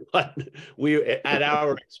 but we at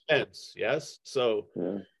our expense. Yes. So,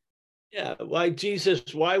 why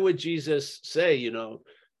would Jesus say,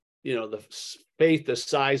 the faith the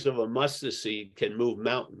size of a mustard seed can move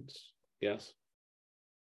mountains? Yes.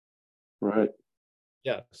 Right.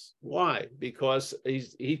 Yes. Why? Because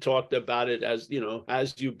he talked about it as,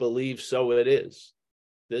 as you believe, so it is.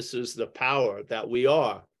 This is the power that we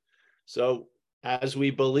are. So as we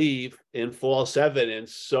believe in false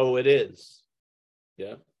evidence, so it is.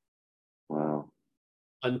 Yeah. Wow.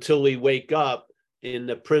 Until we wake up in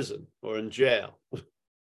the prison or in jail.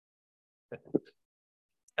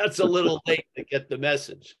 That's a little late to get the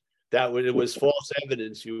message that it was false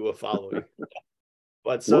evidence you were following.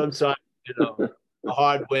 But sometimes, the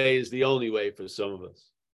hard way is the only way for some of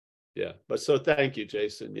us. Yeah. But so thank you,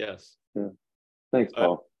 Jason. Yes. Yeah. Thanks,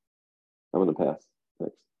 Paul. I'm going to pass.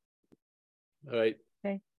 Thanks. All right.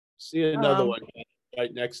 Okay. See another one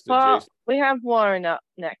right next to Paul, Jason. We have Warren up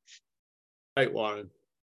next. Right, Warren.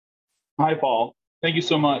 Hi, Paul. Thank you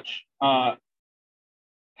so much.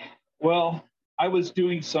 Well, I was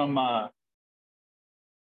doing some, I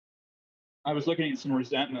was looking at some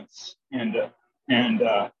resentments and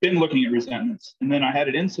been looking at resentments. And then I had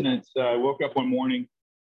an incident. I woke up one morning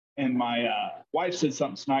and my wife said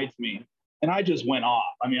something snide to me, and I just went off.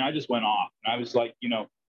 I just went off. And I was like,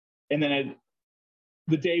 and then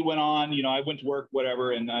the day went on, I went to work,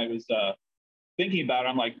 whatever. And I was thinking about it.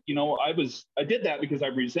 I'm like, I did that because I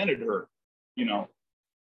resented her,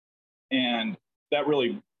 and that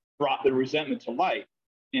really brought the resentment to light.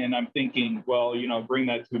 And I'm thinking, well, bring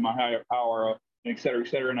that to my higher power, et cetera, et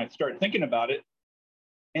cetera. And I started thinking about it,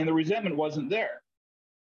 and the resentment wasn't there.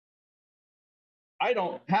 I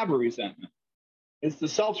don't have a resentment. It's the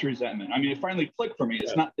self's resentment. It finally clicked for me.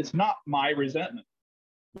 It's not my resentment.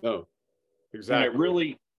 No,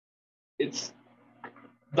 exactly. And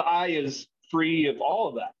the I is free of all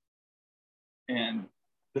of that. And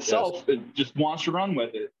the self, it just wants to run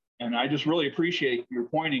with it. And I just really appreciate your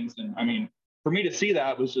pointings. And for me to see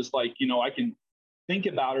that was just like, I can think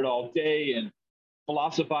about it all day and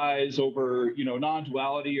philosophize over,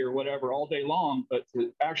 non-duality or whatever all day long, but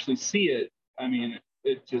to actually see it,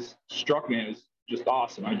 it just struck me. It was just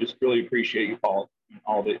awesome. I just really appreciate you, Paul, and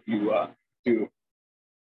all that you do.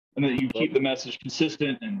 And that you keep the message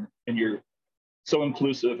consistent and you're so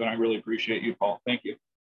inclusive, and I really appreciate you, Paul. Thank you.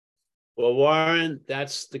 Well, Warren,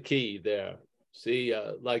 that's the key there. See,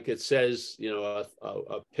 like it says, you know,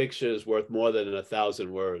 a picture is worth more than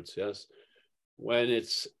 1,000 words. Yes. When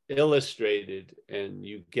it's illustrated and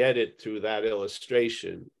you get it through that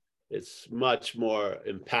illustration, it's much more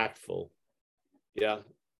impactful. Yeah.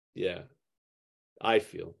 Yeah. I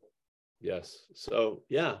feel. Yes. So,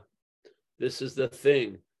 yeah, this is the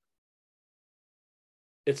thing.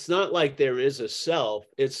 It's not like there is a self.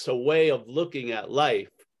 It's a way of looking at life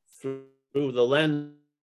through the lens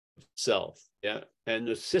of self. Yeah. And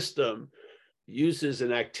the system uses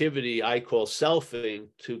an activity I call selfing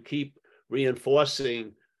to keep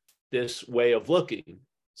reinforcing this way of looking,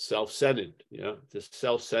 self-centered, you know, this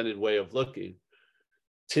self-centered way of looking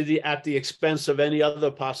at the expense of any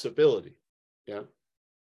other possibility. Yeah.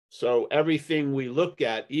 So everything we look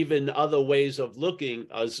at, even other ways of looking,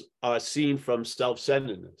 are seen from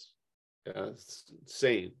self-centeredness. Yeah, it's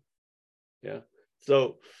insane. Yeah.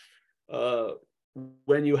 So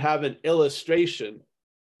when you have an illustration,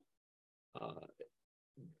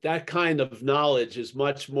 that kind of knowledge is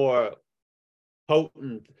much more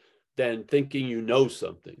potent than thinking you know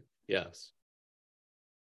something. Yes.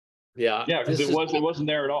 Yeah. Yeah, because it wasn't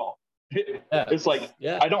there at all. Yeah. It's like,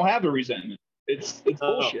 yeah. I don't have the resentment. It's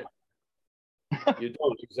bullshit. You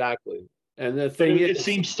don't, exactly. And the thing is, it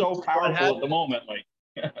seems so powerful at the moment. Like,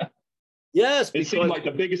 yes, it seemed like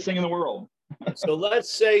the biggest thing in the world. So let's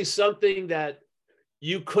say something that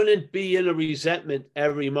you couldn't be in a resentment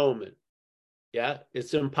every moment. Yeah,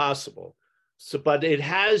 it's impossible. So, but it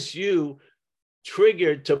has you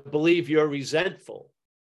triggered to believe you're resentful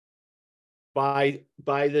by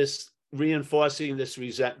this reinforcing this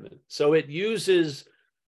resentment. So it uses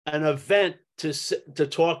an event to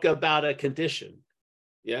talk about a condition.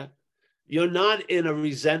 Yeah, you're not in a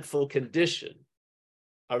resentful condition.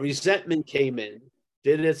 A resentment came in,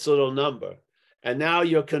 did its little number, and now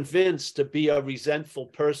you're convinced to be a resentful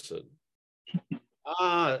person.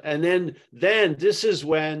 And then this is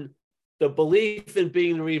when the belief in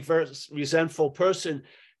being a resentful person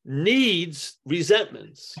needs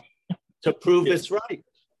resentments to prove it's right.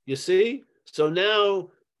 You see? So now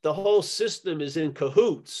the whole system is in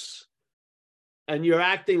cahoots, and you're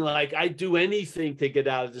acting like I'd do anything to get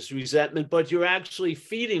out of this resentment, but you're actually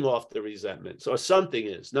feeding off the resentment. So something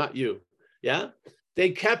is, not you. Yeah? They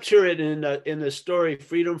capture it in the story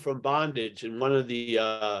Freedom from Bondage, in one of the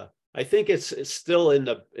I think it's still in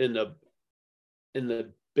the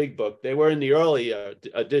big book. They were in the early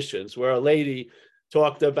editions, where a lady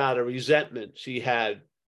talked about a resentment she had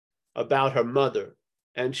about her mother.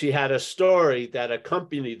 And she had a story that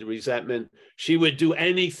accompanied the resentment. She would do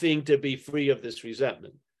anything to be free of this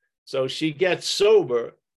resentment. So she gets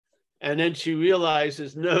sober, and then she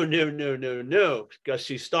realizes, no, because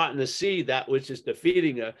she's starting to see that which is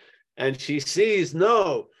defeating her. And she sees,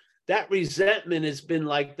 no, that resentment has been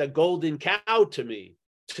like the golden cow to me,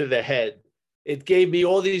 to the head. It gave me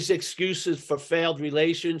all these excuses for failed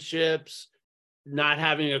relationships, not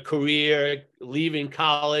having a career, leaving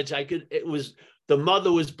college. The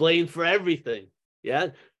mother was blamed for everything. Yeah.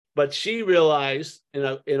 But she realized in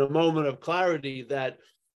a moment of clarity that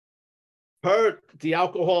the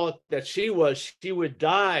alcoholic that she would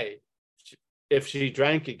die if she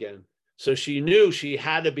drank again. So she knew she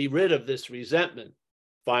had to be rid of this resentment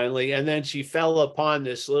finally. And then she fell upon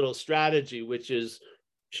this little strategy, which is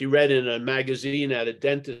she read in a magazine at a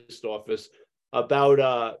dentist office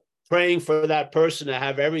about praying for that person to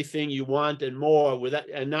have everything you want and more,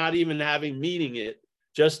 and not even meaning it,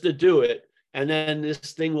 just to do it. And then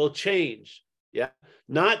this thing will change. Yeah.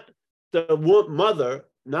 Not the mother,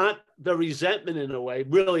 not the resentment in a way,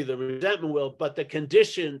 really the resentment will, but the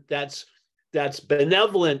condition that's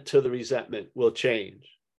benevolent to the resentment will change.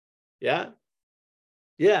 Yeah.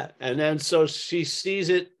 Yeah. And then so she sees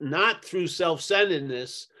it not through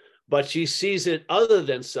self-centeredness, but she sees it other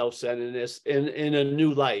than self-centeredness in a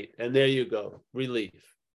new light. And there you go, relief.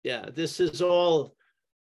 Yeah, this is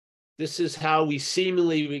how we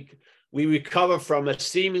seemingly, we recover from a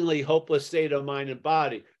seemingly hopeless state of mind and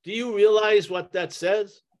body. Do you realize what that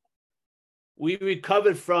says? We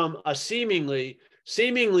recovered from a seemingly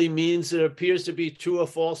means it appears to be true or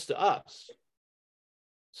false to us.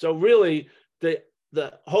 So really, the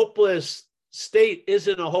hopeless state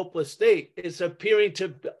isn't a hopeless state. It's appearing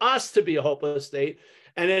to us to be a hopeless state.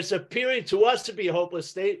 And it's appearing to us to be a hopeless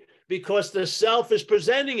state because the self is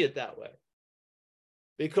presenting it that way.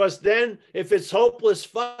 Because then if it's hopeless,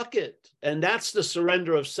 fuck it. And that's the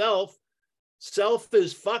surrender of self. Self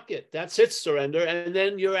is fuck it. That's its surrender. And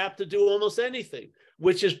then you're apt to do almost anything.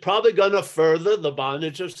 which is probably going to further the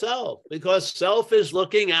bondage of self, because self is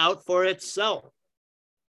looking out for itself.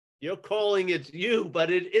 You're calling it you, but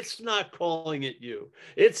it's not calling it you.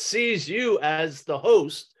 It sees you as the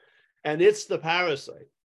host, and it's the parasite.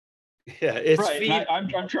 Yeah, it's right.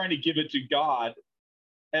 I'm trying to give it to God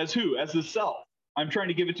as who? As the self. I'm trying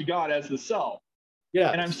to give it to God as the self. Yeah.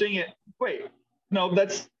 And I'm saying it, wait, no,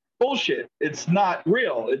 that's bullshit. It's not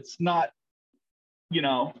real. It's not, you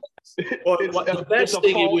know. Or the best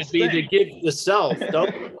thing it would be to give the self.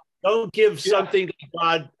 Don't give something to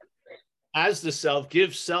God as the self.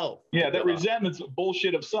 Give self. Yeah, that resentment's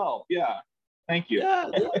bullshit of self. Yeah. Thank you.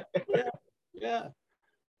 Yeah.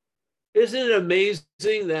 Isn't it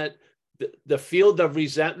amazing that the field of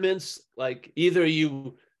resentments, like either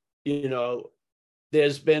you know,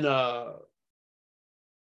 there's been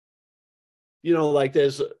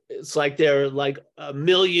it's like there are like a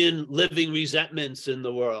million living resentments in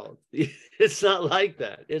the world. It's not like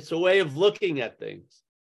that. It's a way of looking at things.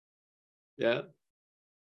 Yeah.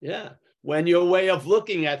 When your way of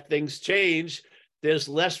looking at things change, there's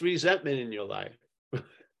less resentment in your life.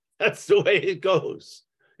 That's the way it goes.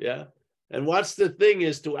 Yeah. And what's the thing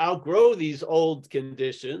is to outgrow these old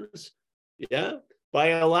conditions, by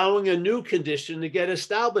allowing a new condition to get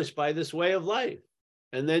established by this way of life.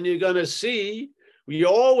 And then you're going to see, you're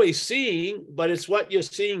always seeing, but it's what you're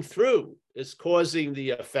seeing through is causing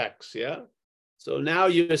the effects. So now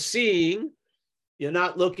you're seeing, you're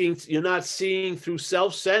not seeing through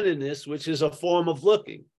self-centeredness, which is a form of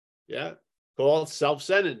looking, called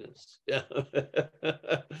self-centeredness.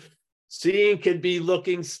 Seeing can be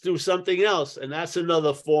looking through something else, and that's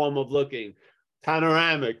another form of looking,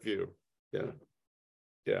 panoramic view.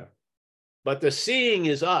 But the seeing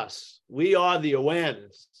is us. We are the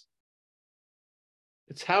awareness.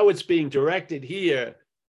 It's how it's being directed here.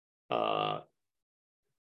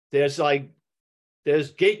 There's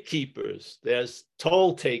gatekeepers, there's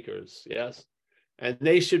toll takers, yes, and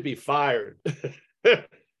they should be fired.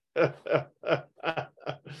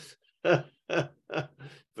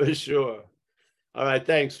 For sure. All right,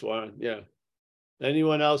 thanks, Warren. Yeah.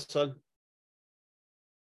 Anyone else, son?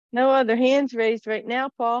 No other hands raised right now,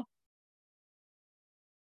 Paul.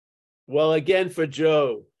 Well, again, for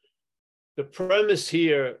Joe, the premise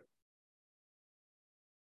here,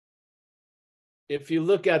 if you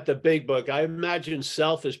look at the big book, I imagine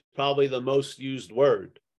self is probably the most used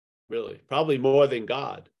word, really, probably more than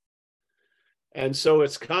God. And so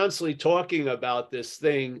it's constantly talking about this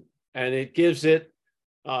thing, and it gives it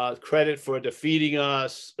credit for defeating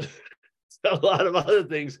us, a lot of other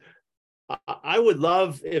things. I would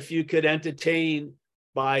love if you could entertain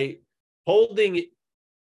by holding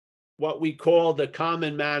what we call the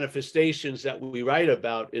common manifestations that we write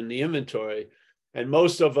about in the inventory. And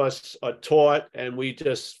most of us are taught, and we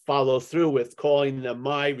just follow through with calling them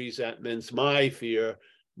my resentments, my fear,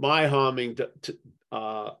 my harming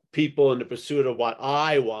people in the pursuit of what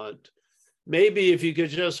I want. Maybe if you could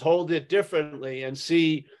just hold it differently and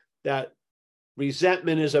see that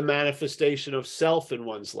resentment is a manifestation of self in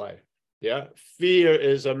one's life. Fear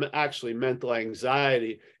is actually mental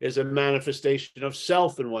anxiety is a manifestation of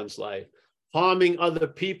self in one's life. Harming other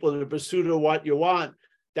people in the pursuit of what you want,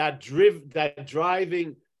 that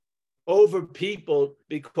driving over people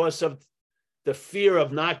because of the fear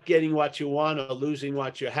of not getting what you want or losing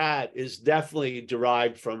what you had is definitely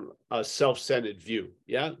derived from a self-centered view.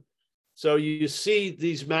 So you see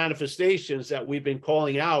these manifestations that we've been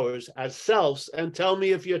calling ours as selves, and tell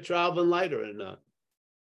me if you're traveling lighter or not.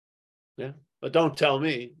 But don't tell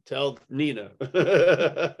me, tell Nina.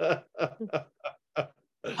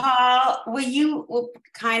 Paul, will you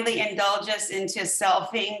kindly indulge us into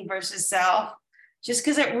selfing versus self? Just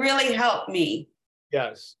because it really helped me.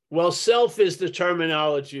 Yes. Well, self is the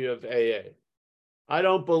terminology of AA. I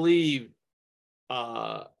don't believe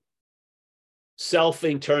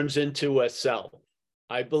selfing turns into a self.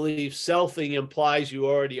 I believe selfing implies you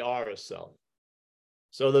already are a self.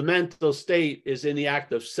 So the mental state is in the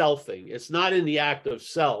act of selfing. It's not in the act of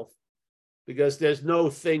self, because there's no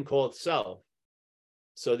thing called self.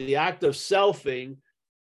 So the act of selfing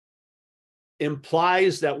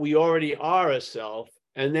implies that we already are a self,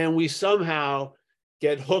 and then we somehow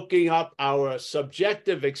get hooking up our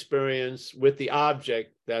subjective experience with the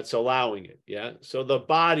object that's allowing it. So the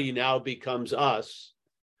body now becomes us,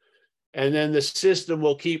 and then the system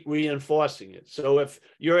will keep reinforcing it. So if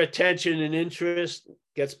your attention and interest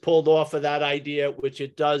gets pulled off of that idea, which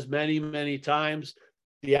it does many, many times,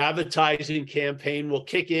 the advertising campaign will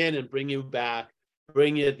kick in and bring you back,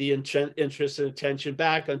 bring you the interest and attention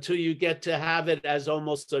back until you get to have it as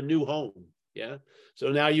almost a new home. So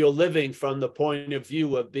now you're living from the point of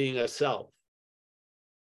view of being a self.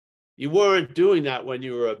 You weren't doing that when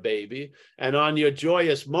you were a baby. And on your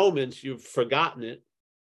joyous moments, you've forgotten it.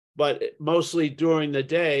 But mostly during the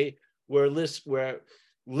day, we're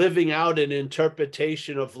living out an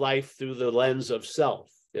interpretation of life through the lens of self.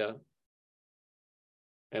 Yeah.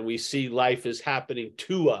 And we see life as happening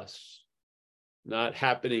to us, not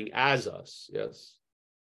happening as us. Yes.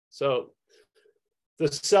 So the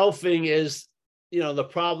selfing is, the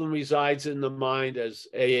problem resides in the mind, as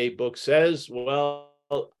AA book says. Well,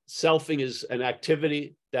 selfing is an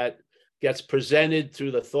activity that gets presented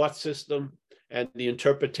through the thought system and the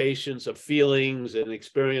interpretations of feelings and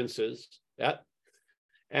experiences. Yeah.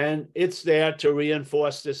 And it's there to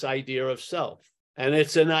reinforce this idea of self. And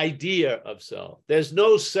it's an idea of self. There's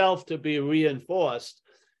no self to be reinforced.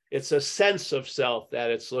 It's a sense of self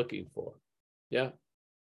that it's looking for. Yeah.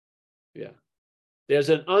 Yeah. There's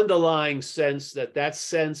an underlying sense that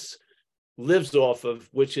sense lives off of,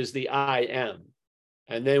 which is the I am.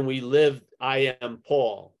 And then we live I am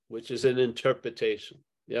Paul, which is an interpretation.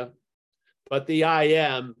 Yeah. But the I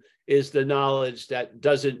am is the knowledge that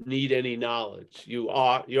doesn't need any knowledge.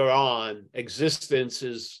 You're on. Existence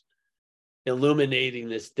is illuminating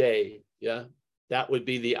this day. Yeah. That would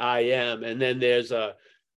be the I am. And then there's a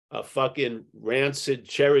fucking rancid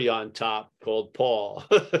cherry on top called Paul.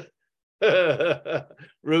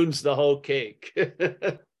 Ruins the whole cake.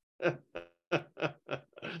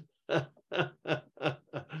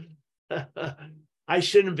 I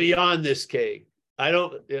shouldn't be on this cake.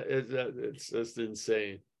 It's just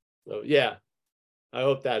insane. So yeah, I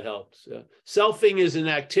hope that helps. Yeah. Selfing is an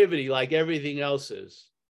activity like everything else is.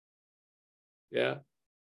 Yeah.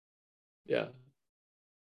 Yeah.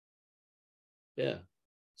 Yeah.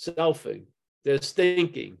 Selfing. There's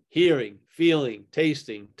thinking, hearing, feeling,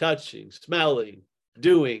 tasting, touching, smelling,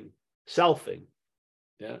 doing, selfing.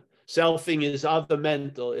 Yeah. Selfing is of the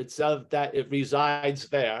mental. It's of that, it resides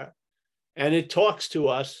there. And it talks to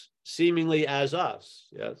us seemingly as us.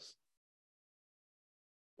 Yes.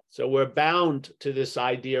 So we're bound to this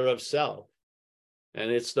idea of self.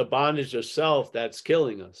 And it's the bondage of self that's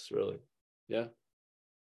killing us, really. Yeah.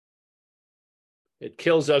 It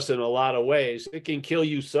kills us in a lot of ways. It can kill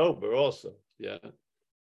you sober also. Yeah.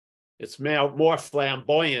 It's more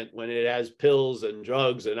flamboyant when it has pills and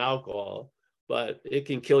drugs and alcohol, but it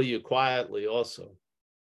can kill you quietly also.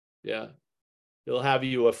 Yeah. It'll have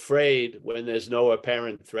you afraid when there's no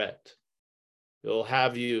apparent threat. It'll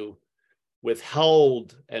have you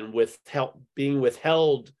withheld and being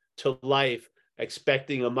withheld to life,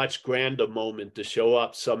 expecting a much grander moment to show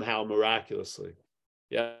up somehow miraculously.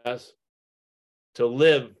 Yes. To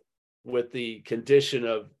live with the condition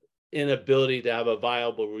of inability to have a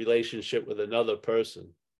viable relationship with another person.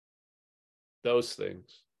 Those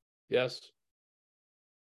things. Yes.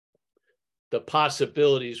 The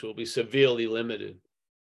possibilities will be severely limited.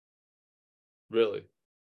 Really.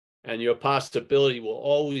 And your possibility will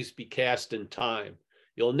always be cast in time.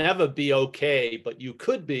 You'll never be okay, but you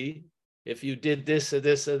could be if you did this or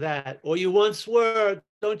this or that. Or you once were,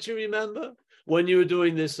 don't you remember? When you were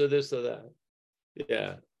doing this or this or that.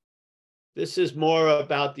 Yeah. This is more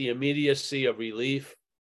about the immediacy of relief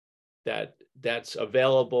that's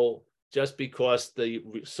available just because the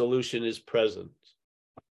solution is present.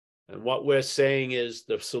 And what we're saying is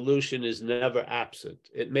the solution is never absent.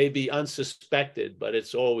 It may be unsuspected, but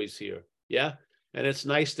it's always here. Yeah. And it's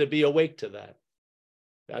nice to be awake to that.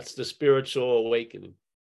 That's the spiritual awakening.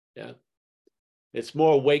 Yeah. It's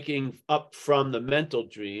more waking up from the mental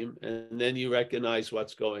dream, and then you recognize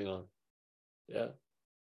what's going on. Yeah.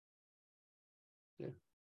 Yeah.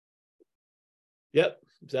 Yep.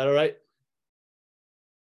 Is that all right?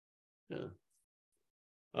 Yeah.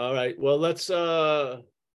 All right. Well, let's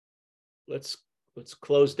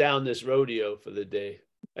close down this rodeo for the day.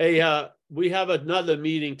 Hey, we have another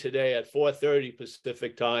meeting today at 4:30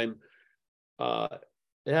 Pacific time.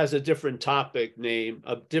 It has a different topic name,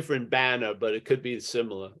 a different banner, but it could be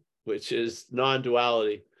similar, which is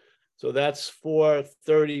non-duality. So that's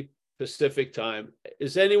 4:30 Pacific time.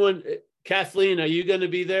 Is anyone, Kathleen, are you going to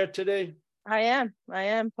be there today? I am,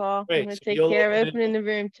 Paul. Great. I'm going to take care of opening the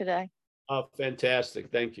room today. Oh,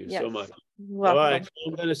 fantastic. Thank you so much. Welcome. All right.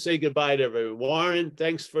 I'm going to say goodbye to everyone. Warren,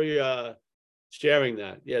 thanks for your sharing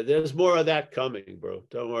that. Yeah, there's more of that coming, bro.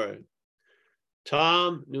 Don't worry.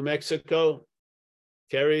 Tom, New Mexico.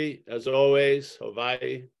 Kerry, as always,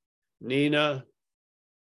 Hawaii. Nina.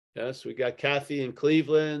 Yes, we got Kathy in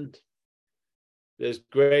Cleveland. There's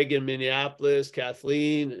Greg in Minneapolis,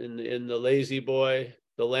 Kathleen in the Lazy Boy,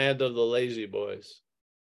 the land of the Lazy Boys.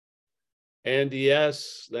 Andy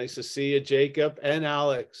S., nice to see you. Jacob and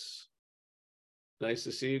Alex. Nice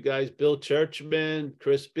to see you guys. Bill Churchman,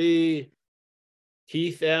 Chris B.,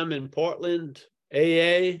 Keith M. in Portland.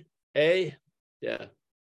 AA. Yeah.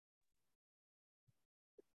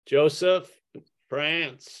 Joseph,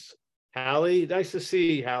 France. Hallie, nice to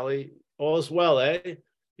see you, Hallie. All's well, eh?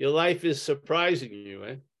 Your life is surprising you,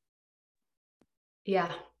 eh?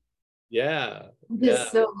 Yeah. Yeah.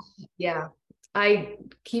 Just so, yeah. I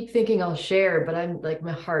keep thinking I'll share, but I'm like,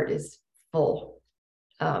 my heart is full.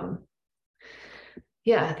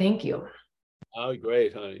 Yeah, thank you. Oh,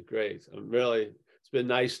 great, honey, great. It's been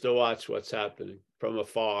nice to watch what's happening from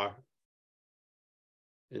afar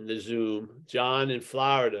in the Zoom. John in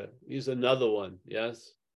Florida, he's another one,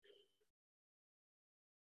 yes?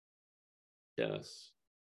 Yes.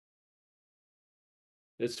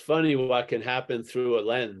 It's funny what can happen through a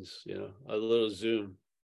lens, you know, a little Zoom.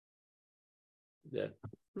 Yeah.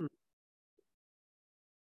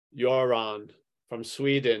 Joran from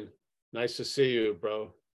Sweden. Nice to see you,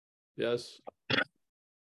 bro. Yes.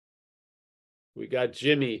 We got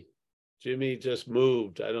Jimmy. Jimmy just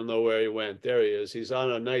moved. I don't know where he went. There he is. He's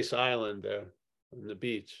on a nice island there on the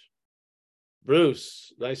beach.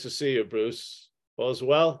 Bruce, nice to see you, Bruce. All's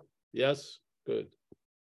well? Yes, good.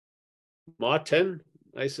 Martin,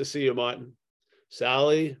 nice to see you, Martin.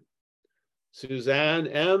 Sally, Suzanne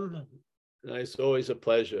M, nice, always a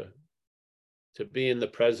pleasure to be in the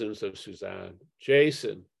presence of Suzanne.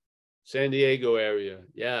 Jason, San Diego area,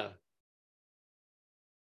 yeah.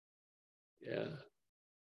 Yeah.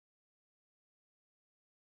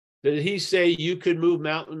 Did he say you could move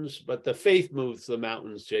mountains, but the faith moves the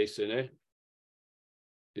mountains, Jason, eh?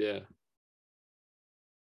 Yeah.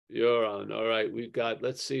 You're on. All right. We've got,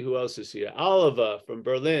 let's see who else is here. Oliver from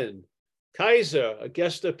Berlin. Kaiser, a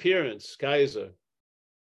guest appearance. Kaiser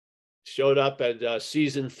showed up at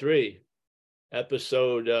season 3,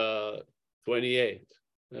 episode 28.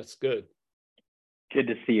 That's good. Good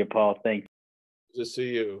to see you, Paul. Thanks. Good to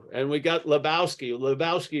see you. And we got Lebowski.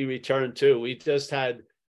 Lebowski returned too. We just had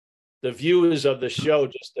the viewers of the show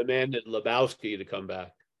just demanded Lebowski to come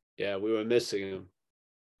back. Yeah, we were missing him.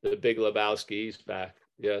 The big Lebowski, he's back.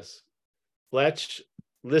 Yes. Fletch,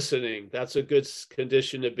 listening. That's a good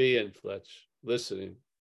condition to be in, Fletch. Listening.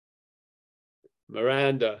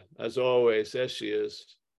 Miranda, as always, there she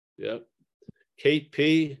is. Yep. Kate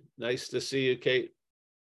P, nice to see you, Kate.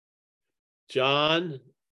 John,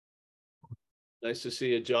 nice to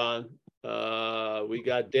see you, John. We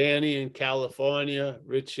got Danny in California,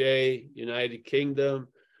 Rich A, United Kingdom,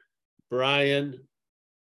 Brian,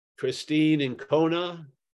 Christine in Kona,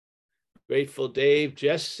 Grateful Dave,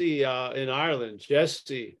 Jesse in Ireland.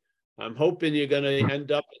 Jesse, I'm hoping you're going to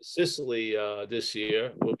end up in Sicily this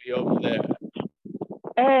year. We'll be over there.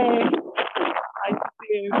 Hey, nice to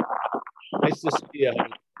see you. Nice to see you.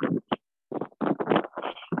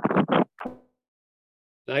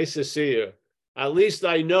 Nice to see you. At least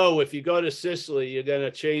I know if you go to Sicily, you're going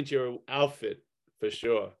to change your outfit for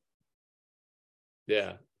sure.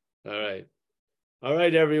 Yeah. All right. All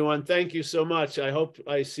right, everyone. Thank you so much. I hope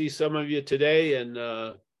I see some of you today. And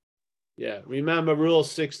yeah, remember Rule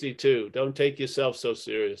 62. Don't take yourself so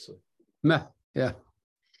seriously. Yeah.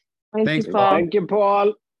 Thank Thanks, you, Paul. Thank you,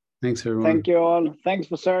 Paul. Thanks, everyone. Thank you all. Thanks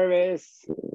for service.